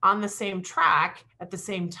all on the same track at the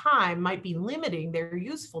same time might be limiting their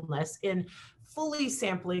usefulness in fully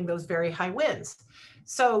sampling those very high winds.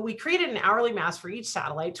 So we created an hourly mass for each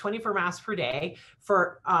satellite, 24 mass per day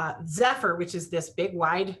for Zephyr, which is this big,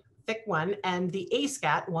 wide, thick one, and the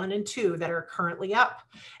ASCAT 1 and 2 that are currently up.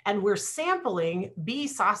 And we're sampling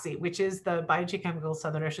BSOSI, which is the Biogeochemical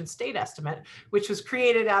Southern Ocean State Estimate, which was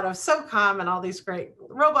created out of SOCOM and all these great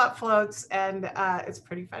robot floats, and it's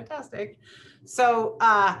pretty fantastic. So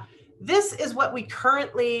this is what we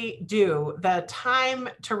currently do. The time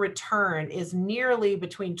to return is nearly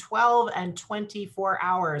between 12 and 24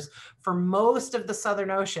 hours for most of the Southern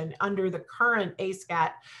Ocean under the current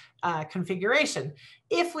ASCAT configuration.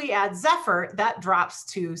 If we add Zephyr, that drops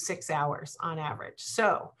to 6 hours on average.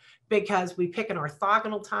 So because we pick an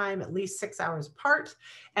orthogonal time, at least 6 hours apart,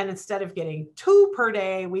 and instead of getting 2 per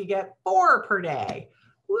day, we get 4 per day.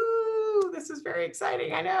 Woo, this is very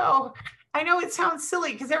exciting, I know. I know it sounds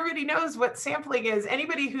silly because everybody knows what sampling is.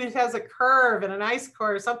 Anybody who has a curve and an ice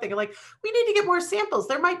core or something, like, we need to get more samples.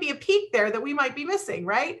 There might be a peak there that we might be missing,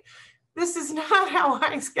 right? This is not how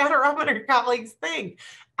my scatterometer colleagues think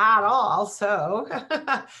at all. So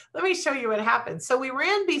let me show you what happened. So we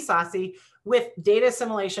ran BSOSI with data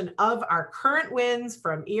assimilation of our current winds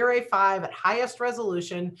from ERA 5 at highest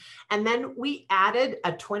resolution. And then we added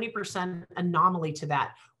a 20% anomaly to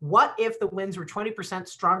that. What if the winds were 20%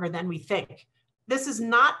 stronger than we think? This is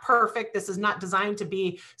not perfect. This is not designed to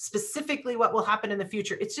be specifically what will happen in the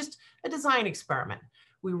future. It's just a design experiment.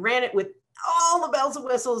 We ran it with all the bells and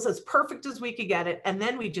whistles, as perfect as we could get it. And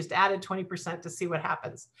then we just added 20% to see what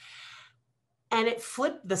happens. And it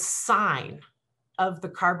flipped the sign of the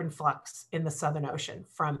carbon flux in the Southern Ocean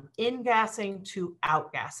from ingassing to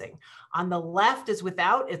outgassing. On the left is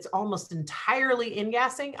without, it's almost entirely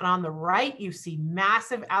ingassing. And on the right, you see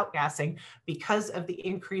massive outgassing because of the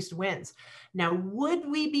increased winds. Now, would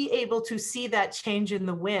we be able to see that change in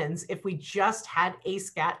the winds if we just had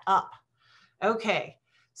ASCAT up? Okay.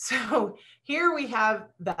 So here we have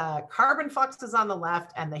the carbon fluxes on the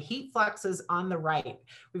left and the heat fluxes on the right.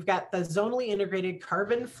 We've got the zonally integrated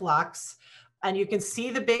carbon flux, and you can see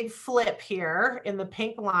the big flip here in the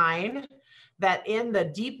pink line, that in the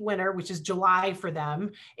deep winter, which is July for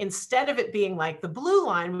them, instead of it being like the blue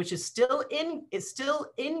line, which is still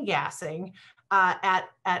ingassing at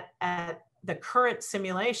the current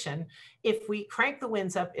simulation, if we crank the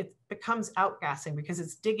winds up, it becomes outgassing because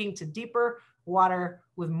it's digging to deeper water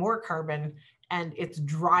with more carbon, and it's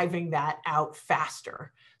driving that out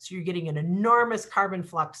faster. So you're getting an enormous carbon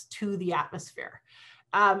flux to the atmosphere.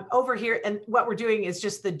 Over here, and what we're doing is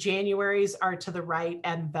just the Januaries are to the right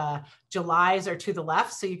and the Julys are to the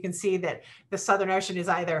left. So you can see that the Southern Ocean is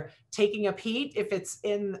either taking up heat if it's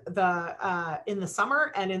in the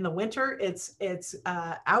summer, and in the winter it's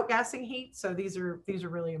outgassing heat. So these are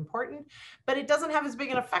really important, but it doesn't have as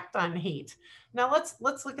big an effect on heat. Now let's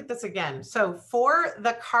look at this again. So for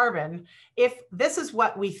the carbon, if this is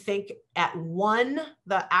what we think at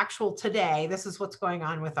the actual today, this is what's going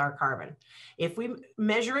on with our carbon. If we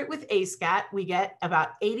measure it with ASCAT, we get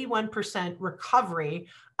about 81% recovery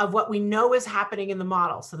of what we know is happening in the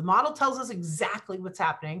model. So the model tells us exactly what's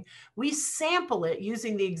happening. We sample it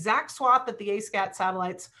using the exact swath that the ASCAT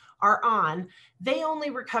satellites are on. They only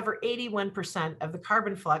recover 81% of the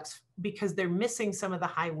carbon flux because they're missing some of the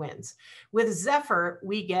high winds. With Zephyr,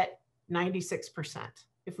 we get 96%.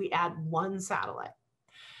 if we add one satellite.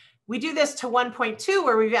 We do this to 1.2,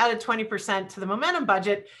 where we've added 20% to the momentum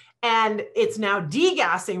budget, and it's now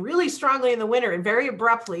degassing really strongly in the winter and very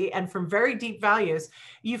abruptly and from very deep values.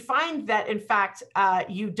 You find that, in fact,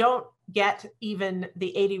 you don't get even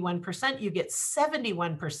the 81%, you get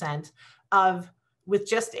 71% of with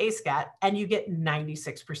just ASCAT, and you get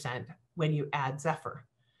 96% when you add Zephyr.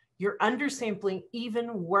 You're undersampling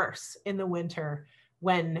even worse in the winter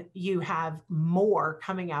when you have more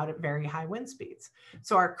coming out at very high wind speeds.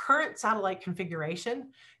 So our current satellite configuration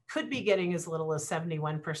could be getting as little as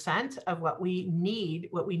 71% of what we need,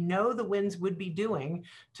 what we know the winds would be doing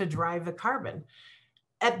to drive the carbon.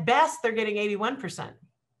 At best, they're getting 81%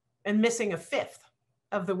 and missing a fifth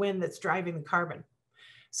of the wind that's driving the carbon.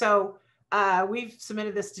 So we've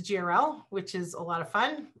submitted this to GRL, which is a lot of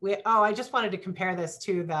fun. I just wanted to compare this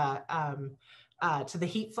to the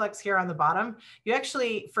heat flux here on the bottom. You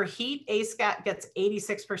actually, for heat, ASCAT gets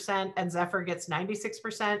 86% and Zephyr gets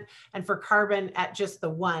 96%. And for carbon at just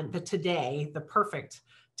the perfect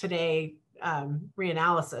today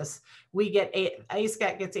reanalysis,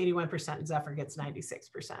 ASCAT gets 81% and Zephyr gets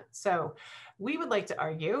 96%. So we would like to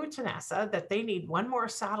argue to NASA that they need one more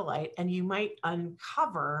satellite, and you might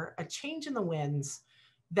uncover a change in the winds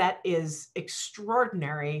that is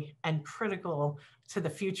extraordinary and critical to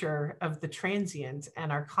the future of the transient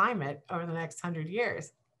and our climate over the next 100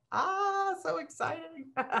 years. So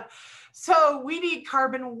exciting. So we need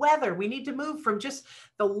carbon weather. We need to move from just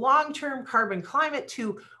the long-term carbon climate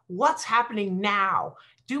to what's happening now.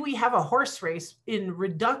 Do we have a horse race in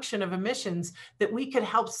reduction of emissions that we could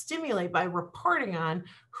help stimulate by reporting on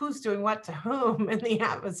who's doing what to whom in the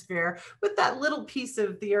atmosphere with that little piece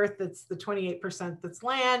of the earth that's the 28% that's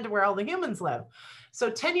land where all the humans live? So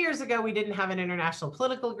 10 years ago, we didn't have an international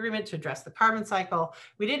political agreement to address the carbon cycle.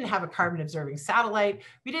 We didn't have a carbon observing satellite.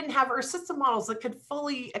 We didn't have Earth system models that could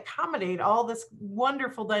fully accommodate all this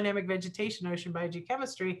wonderful dynamic vegetation, ocean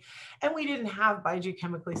biogeochemistry. And we didn't have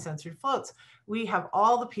biogeochemically censored floats. We have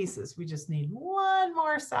all the pieces. We just need one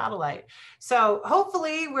more satellite. So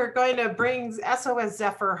hopefully we're going to bring SOS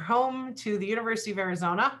Zephyr home to the University of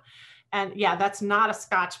Arizona. And yeah, that's not a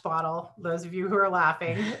Scotch bottle, those of you who are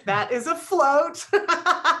laughing. That is a float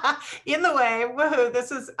in the way. Woohoo.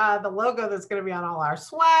 This is the logo that's going to be on all our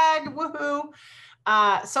swag. Woohoo.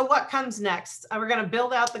 So what comes next? We're going to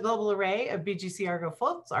build out the global array of BGC Argo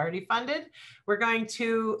floats, already funded. We're going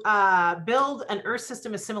to build an Earth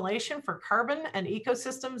system assimilation for carbon and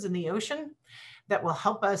ecosystems in the ocean that will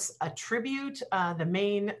help us attribute the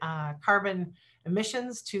main carbon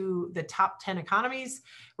emissions to the top 10 economies.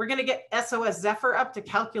 We're going to get SOS Zephyr up to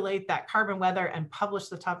calculate that carbon weather and publish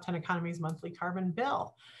the top 10 economies monthly carbon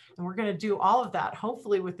bill. And we're going to do all of that,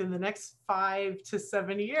 hopefully within the next 5 to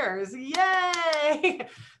 7 years. Yay!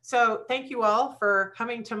 So thank you all for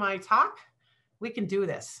coming to my talk. We can do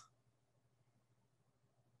this.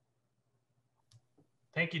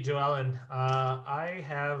 Thank you, Joellen. I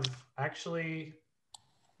have actually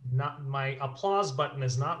not, my applause button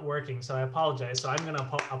is not working, so I apologize. So I'm going to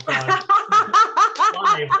applaud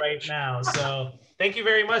live right now. So thank you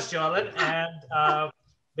very much, Joellen. And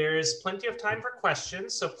there's plenty of time for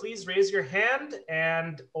questions. So please raise your hand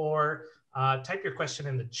and or type your question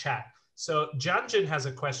in the chat. So Janjan has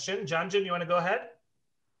a question. Janjan, you want to go ahead?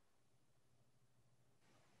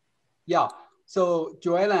 Yeah. So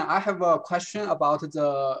Joellen, I have a question about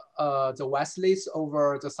the westerlies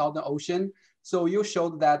over the Southern Ocean. So you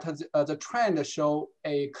showed that the trend show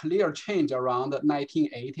a clear change around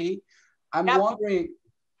 1980. I'm wondering,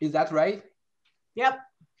 is that right? Yep.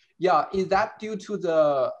 Yeah, is that due to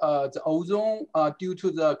the ozone, due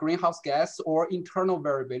to the greenhouse gas or internal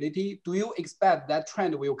variability? Do you expect that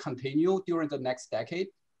trend will continue during the next decade?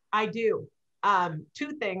 I do.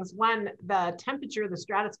 Two things. One, the temperature of the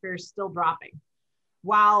stratosphere is still dropping.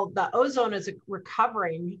 While the ozone is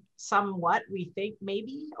recovering somewhat, we think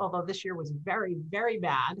maybe, although this year was very, very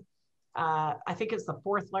bad. I think it's the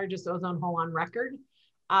 4th largest ozone hole on record.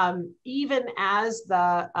 Even as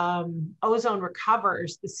the ozone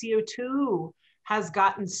recovers, the CO2 has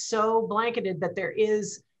gotten so blanketed that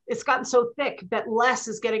it's gotten so thick that less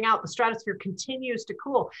is getting out. The stratosphere continues to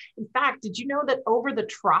cool. In fact, did you know that over the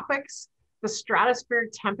tropics, the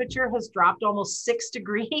stratospheric temperature has dropped almost 6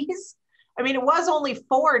 degrees? I mean, it was only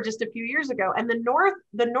 4 just a few years ago. And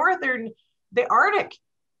the Arctic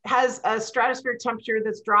has a stratospheric temperature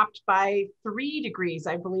that's dropped by 3 degrees,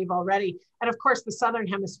 I believe, already. And of course, the Southern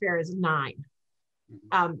Hemisphere is 9,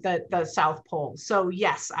 the South Pole. So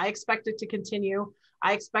yes, I expect it to continue.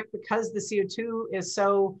 I expect, because the CO2 is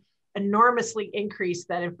so enormously increased,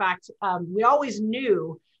 that in fact, we always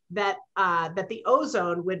knew that the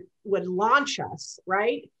ozone would launch us,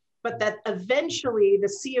 right? But that eventually the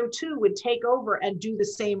CO2 would take over and do the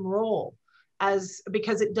same role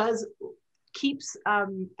because it keeps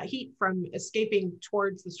heat from escaping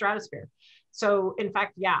towards the stratosphere. So in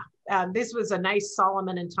fact, yeah, this was a nice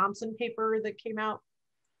Solomon and Thompson paper that came out.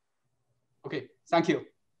 Okay, thank you.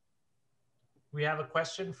 We have a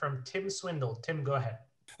question from Tim Swindle. Tim, go ahead.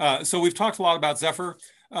 So we've talked a lot about Zephyr.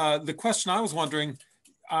 The question I was wondering,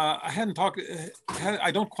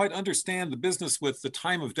 I don't quite understand the business with the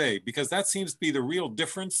time of day, because that seems to be the real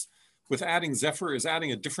difference with adding Zephyr, is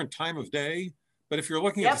adding a different time of day. But if you're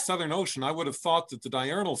looking at the Southern Ocean, I would have thought that the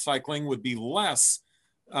diurnal cycling would be less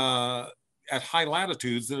at high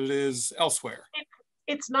latitudes than it is elsewhere.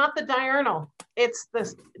 It's not the diurnal. It's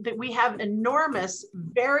that we have enormous,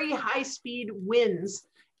 very high speed winds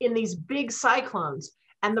in these big cyclones.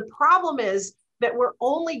 And the problem is that we're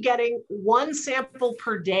only getting one sample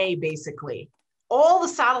per day, basically. All the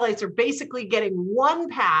satellites are basically getting one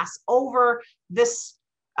pass over this.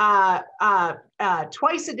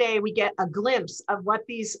 Twice a day, we get a glimpse of what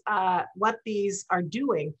these are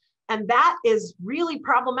doing. And that is really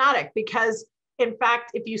problematic because, in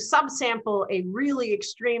fact, if you subsample a really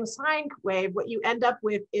extreme sine wave, what you end up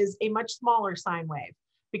with is a much smaller sine wave,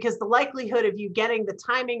 because the likelihood of you getting the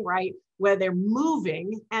timing right, where they're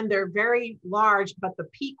moving and they're very large, but the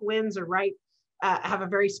peak winds are right, have a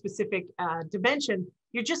very specific dimension,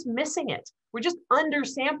 you're just missing it. We're just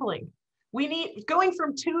undersampling. We need, going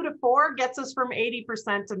from 2 to 4 gets us from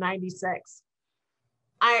 80% to 96.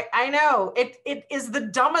 I know it is the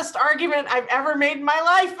dumbest argument I've ever made in my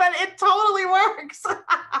life, but it totally works.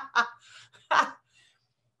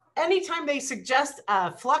 Anytime they suggest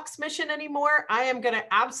a flux mission anymore, I am going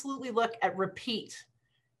to absolutely look at repeat.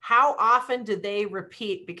 How often do they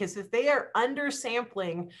repeat? Because if they are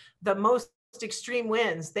undersampling the most extreme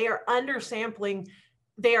winds, they are undersampling,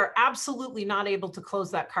 they are absolutely not able to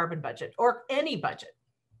close that carbon budget or any budget.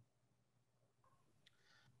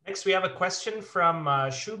 Next, we have a question from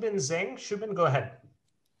Shubin Zeng. Shubin, go ahead.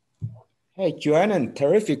 Hey, Joellen,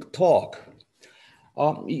 terrific talk.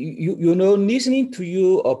 Listening to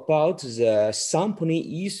you about the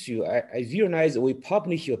sampling issue, I realized we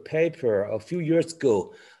published a paper a few years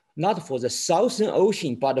ago, not for the Southern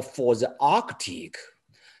Ocean, but for the Arctic.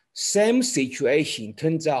 Same situation,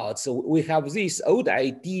 turns out. So we have this old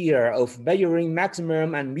idea of measuring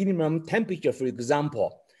maximum and minimum temperature, for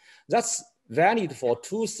example. That's valid for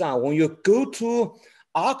Tucson. When you go to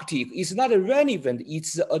Arctic, it's not relevant.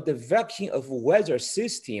 It's a direction of weather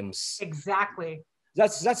systems. Exactly.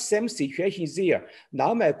 That's same situation there.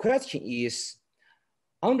 Now my question is,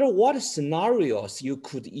 under what scenarios you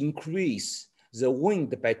could increase the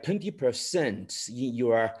wind by 20% in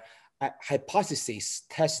your hypothesis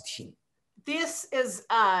testing? This is,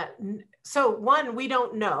 so one, we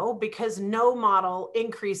don't know because no model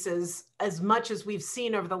increases as much as we've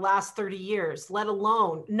seen over the last 30 years, let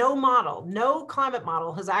alone no model, no climate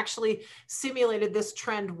model has actually simulated this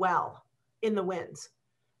trend well in the winds.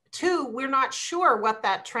 Two, we're not sure what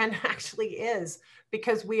that trend actually is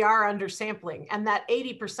because we are undersampling, and that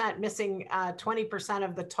 80% missing 20%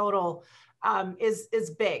 of the total is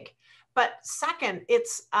big. But second,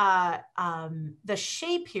 it's the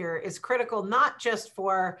shape here is critical, not just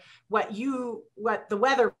for what the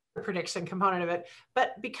weather prediction component of it,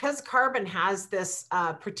 but because carbon has this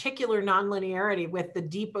particular nonlinearity with the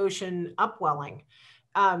deep ocean upwelling.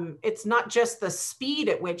 It's not just the speed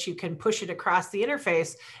at which you can push it across the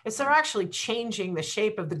interface, it's they're actually changing the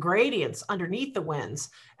shape of the gradients underneath the winds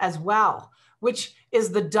as well, which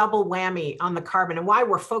is the double whammy on the carbon and why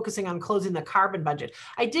we're focusing on closing the carbon budget.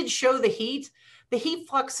 I did show the heat. The heat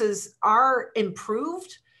fluxes are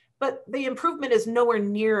improved, but the improvement is nowhere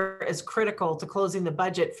near as critical to closing the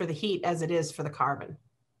budget for the heat as it is for the carbon.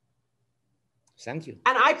 Thank you.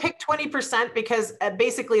 And I picked 20% because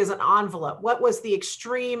basically as an envelope, what was the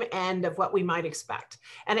extreme end of what we might expect?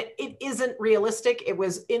 And it isn't realistic. It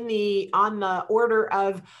was on the order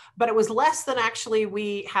of, but it was less than actually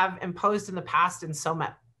we have imposed in the past in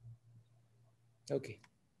SOMET. Okay,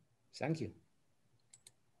 thank you.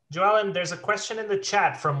 Joellen, there's a question in the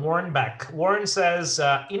chat from Warren Beck. Warren says,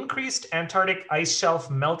 increased Antarctic ice shelf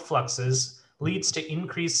melt fluxes leads to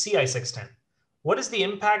increased sea ice extent. What is the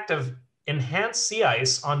impact of enhanced sea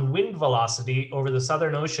ice on wind velocity over the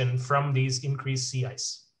Southern Ocean from these increased sea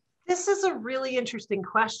ice? This is a really interesting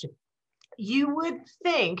question. You would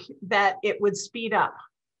think that it would speed up,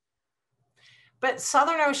 but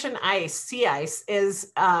Southern Ocean ice, sea ice,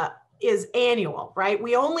 is annual, right?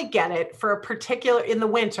 We only get it for a particular in the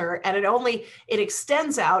winter, and it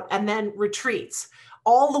extends out and then retreats.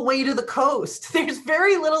 all the way to the coast. There's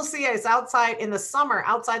very little sea ice outside in the summer,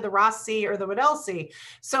 outside the Ross Sea or the Weddell Sea.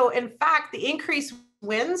 So in fact, the increased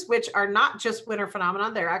winds, which are not just winter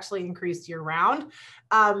phenomenon, they're actually increased year round,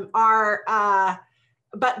 but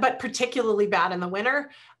particularly bad in the winter.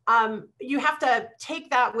 You have to take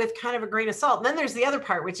that with kind of a grain of salt. And then there's the other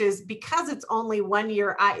part, which is because it's only 1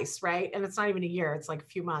 year ice, right? And it's not even a year, it's like a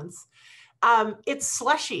few months. It's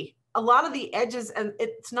slushy. A lot of the edges, and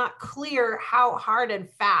it's not clear how hard and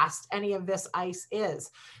fast any of this ice is.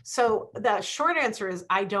 So the short answer is,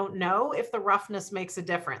 I don't know if the roughness makes a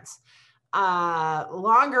difference.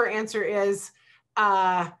 Longer answer is,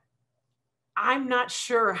 I'm not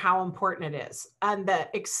sure how important it is. And the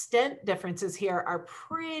extent differences here are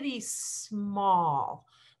pretty small.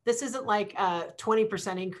 This isn't like a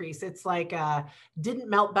 20% increase. It's like didn't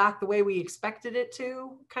melt back the way we expected it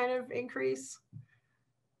to kind of increase.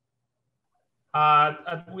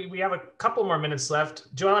 We have a couple more minutes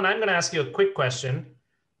left. Joellen, I'm going to ask you a quick question.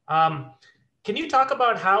 Can you talk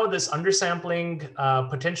about how this undersampling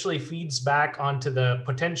potentially feeds back onto the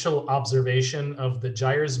potential observation of the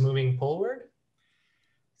gyres moving poleward?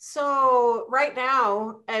 So right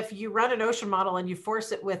now, if you run an ocean model and you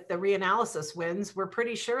force it with the reanalysis winds, we're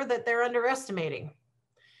pretty sure that they're underestimating.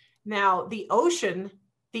 Now, the ocean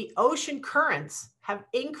currents have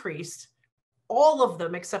increased. All of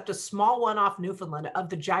them, except a small one off Newfoundland, of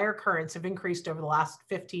the gyre currents have increased over the last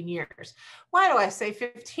 15 years. Why do I say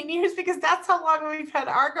 15 years? Because that's how long we've had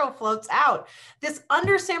Argo floats out. This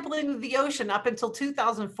undersampling of the ocean up until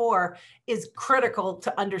 2004 is critical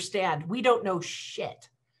to understand. We don't know shit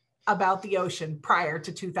about the ocean prior to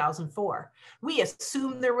 2004. We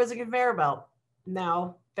assumed there was a conveyor belt.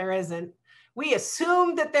 No, there isn't. We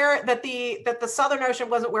assumed that the Southern Ocean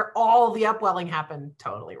wasn't where all the upwelling happened.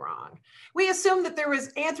 Totally wrong. We assumed that there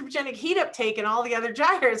was anthropogenic heat uptake in all the other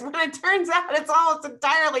gyres, when it turns out it's almost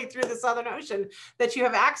entirely through the Southern Ocean that you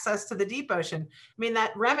have access to the deep ocean. I mean,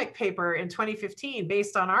 that Remick paper in 2015,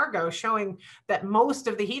 based on Argo, showing that most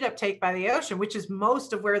of the heat uptake by the ocean, which is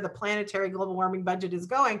most of where the planetary global warming budget is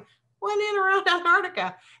going, went in around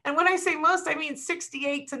Antarctica. And when I say most, I mean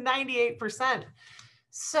 68 to 98%.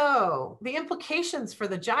 So the implications for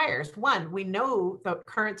the gyres, one, we know the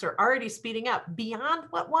currents are already speeding up beyond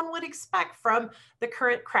what one would expect from the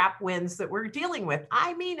current crap winds that we're dealing with.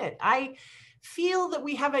 I mean it. I feel that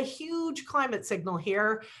we have a huge climate signal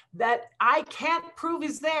here that I can't prove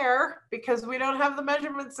is there because we don't have the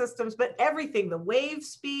measurement systems, but everything, the wave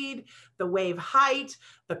speed, the wave height,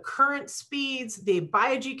 the current speeds, the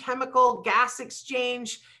biogeochemical gas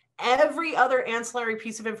exchange, every other ancillary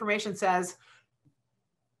piece of information says,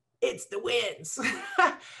 it's the winds.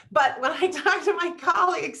 But when I talk to my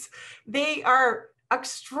colleagues, they are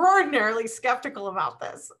extraordinarily skeptical about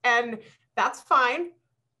this. And that's fine.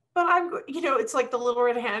 But it's like the little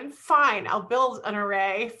red hen. Fine, I'll build an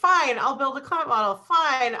array. Fine, I'll build a climate model.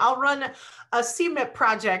 Fine, I'll run a CMIP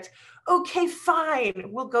project. Okay, fine.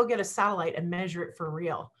 We'll go get a satellite and measure it for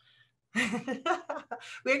real.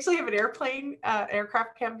 We actually have an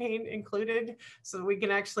aircraft campaign included, so we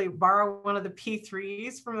can actually borrow one of the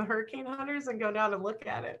P3s from the hurricane hunters and go down and look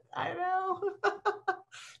at it. I know,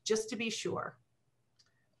 just to be sure.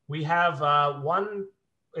 We have one,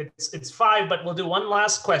 it's 5, but we'll do one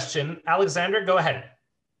last question. Alexander, go ahead.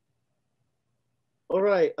 All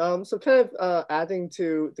right, so kind of adding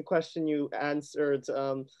to the question you answered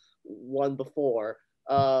one before,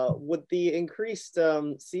 would the increased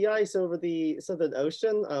sea ice over the Southern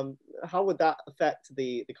Ocean, how would that affect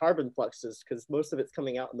the carbon fluxes? Because most of it's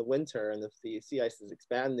coming out in the winter, and if the sea ice is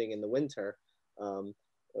expanding in the winter,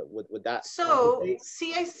 would that? So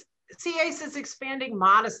sea ice is expanding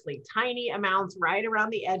modestly, tiny amounts right around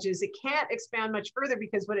the edges. It can't expand much further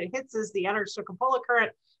because what it hits is the intercircumpolar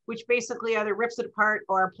current, which basically either rips it apart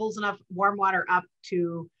or pulls enough warm water up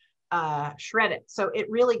to shred it. So it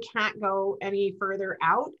really can't go any further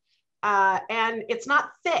out. And it's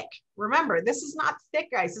not thick. Remember, this is not thick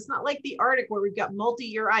ice. It's not like the Arctic where we've got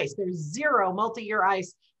multi-year ice. There's zero multi-year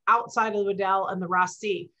ice outside of the Weddell and the Ross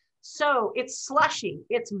Sea. So it's slushy,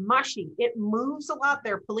 it's mushy, it moves a lot.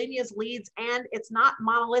 There are polynyas, leads, and it's not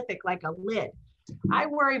monolithic like a lid. I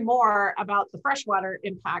worry more about the freshwater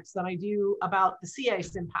impacts than I do about the sea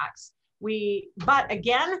ice impacts. But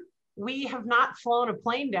again, we have not flown a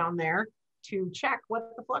plane down there to check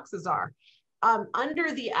what the fluxes are.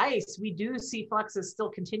 Under the ice, we do see fluxes still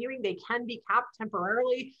continuing. They can be capped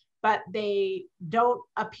temporarily, but they don't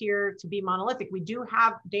appear to be monolithic. We do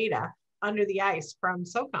have data under the ice from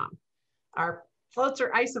SOCOM. Our floats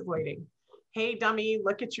are ice avoiding. Hey, dummy,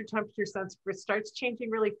 look at your temperature sensor. If it starts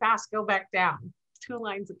changing really fast, go back down. 2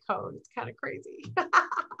 lines of code. It's kind of crazy.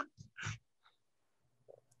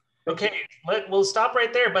 Okay, we'll stop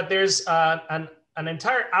right there, but there's an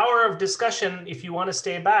entire hour of discussion if you want to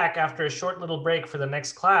stay back after a short little break for the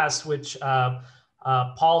next class, which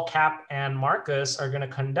Paul, Cap, and Marcus are going to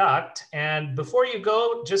conduct. And before you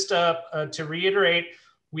go, just to reiterate,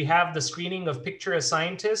 we have the screening of Picture a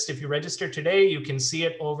Scientist. If you register today, you can see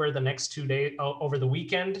it over the next 2 days, over the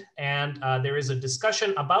weekend. And there is a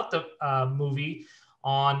discussion about the movie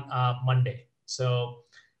on Monday. So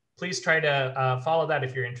please try to follow that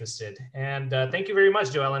if you're interested. And thank you very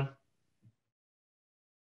much, Joellen.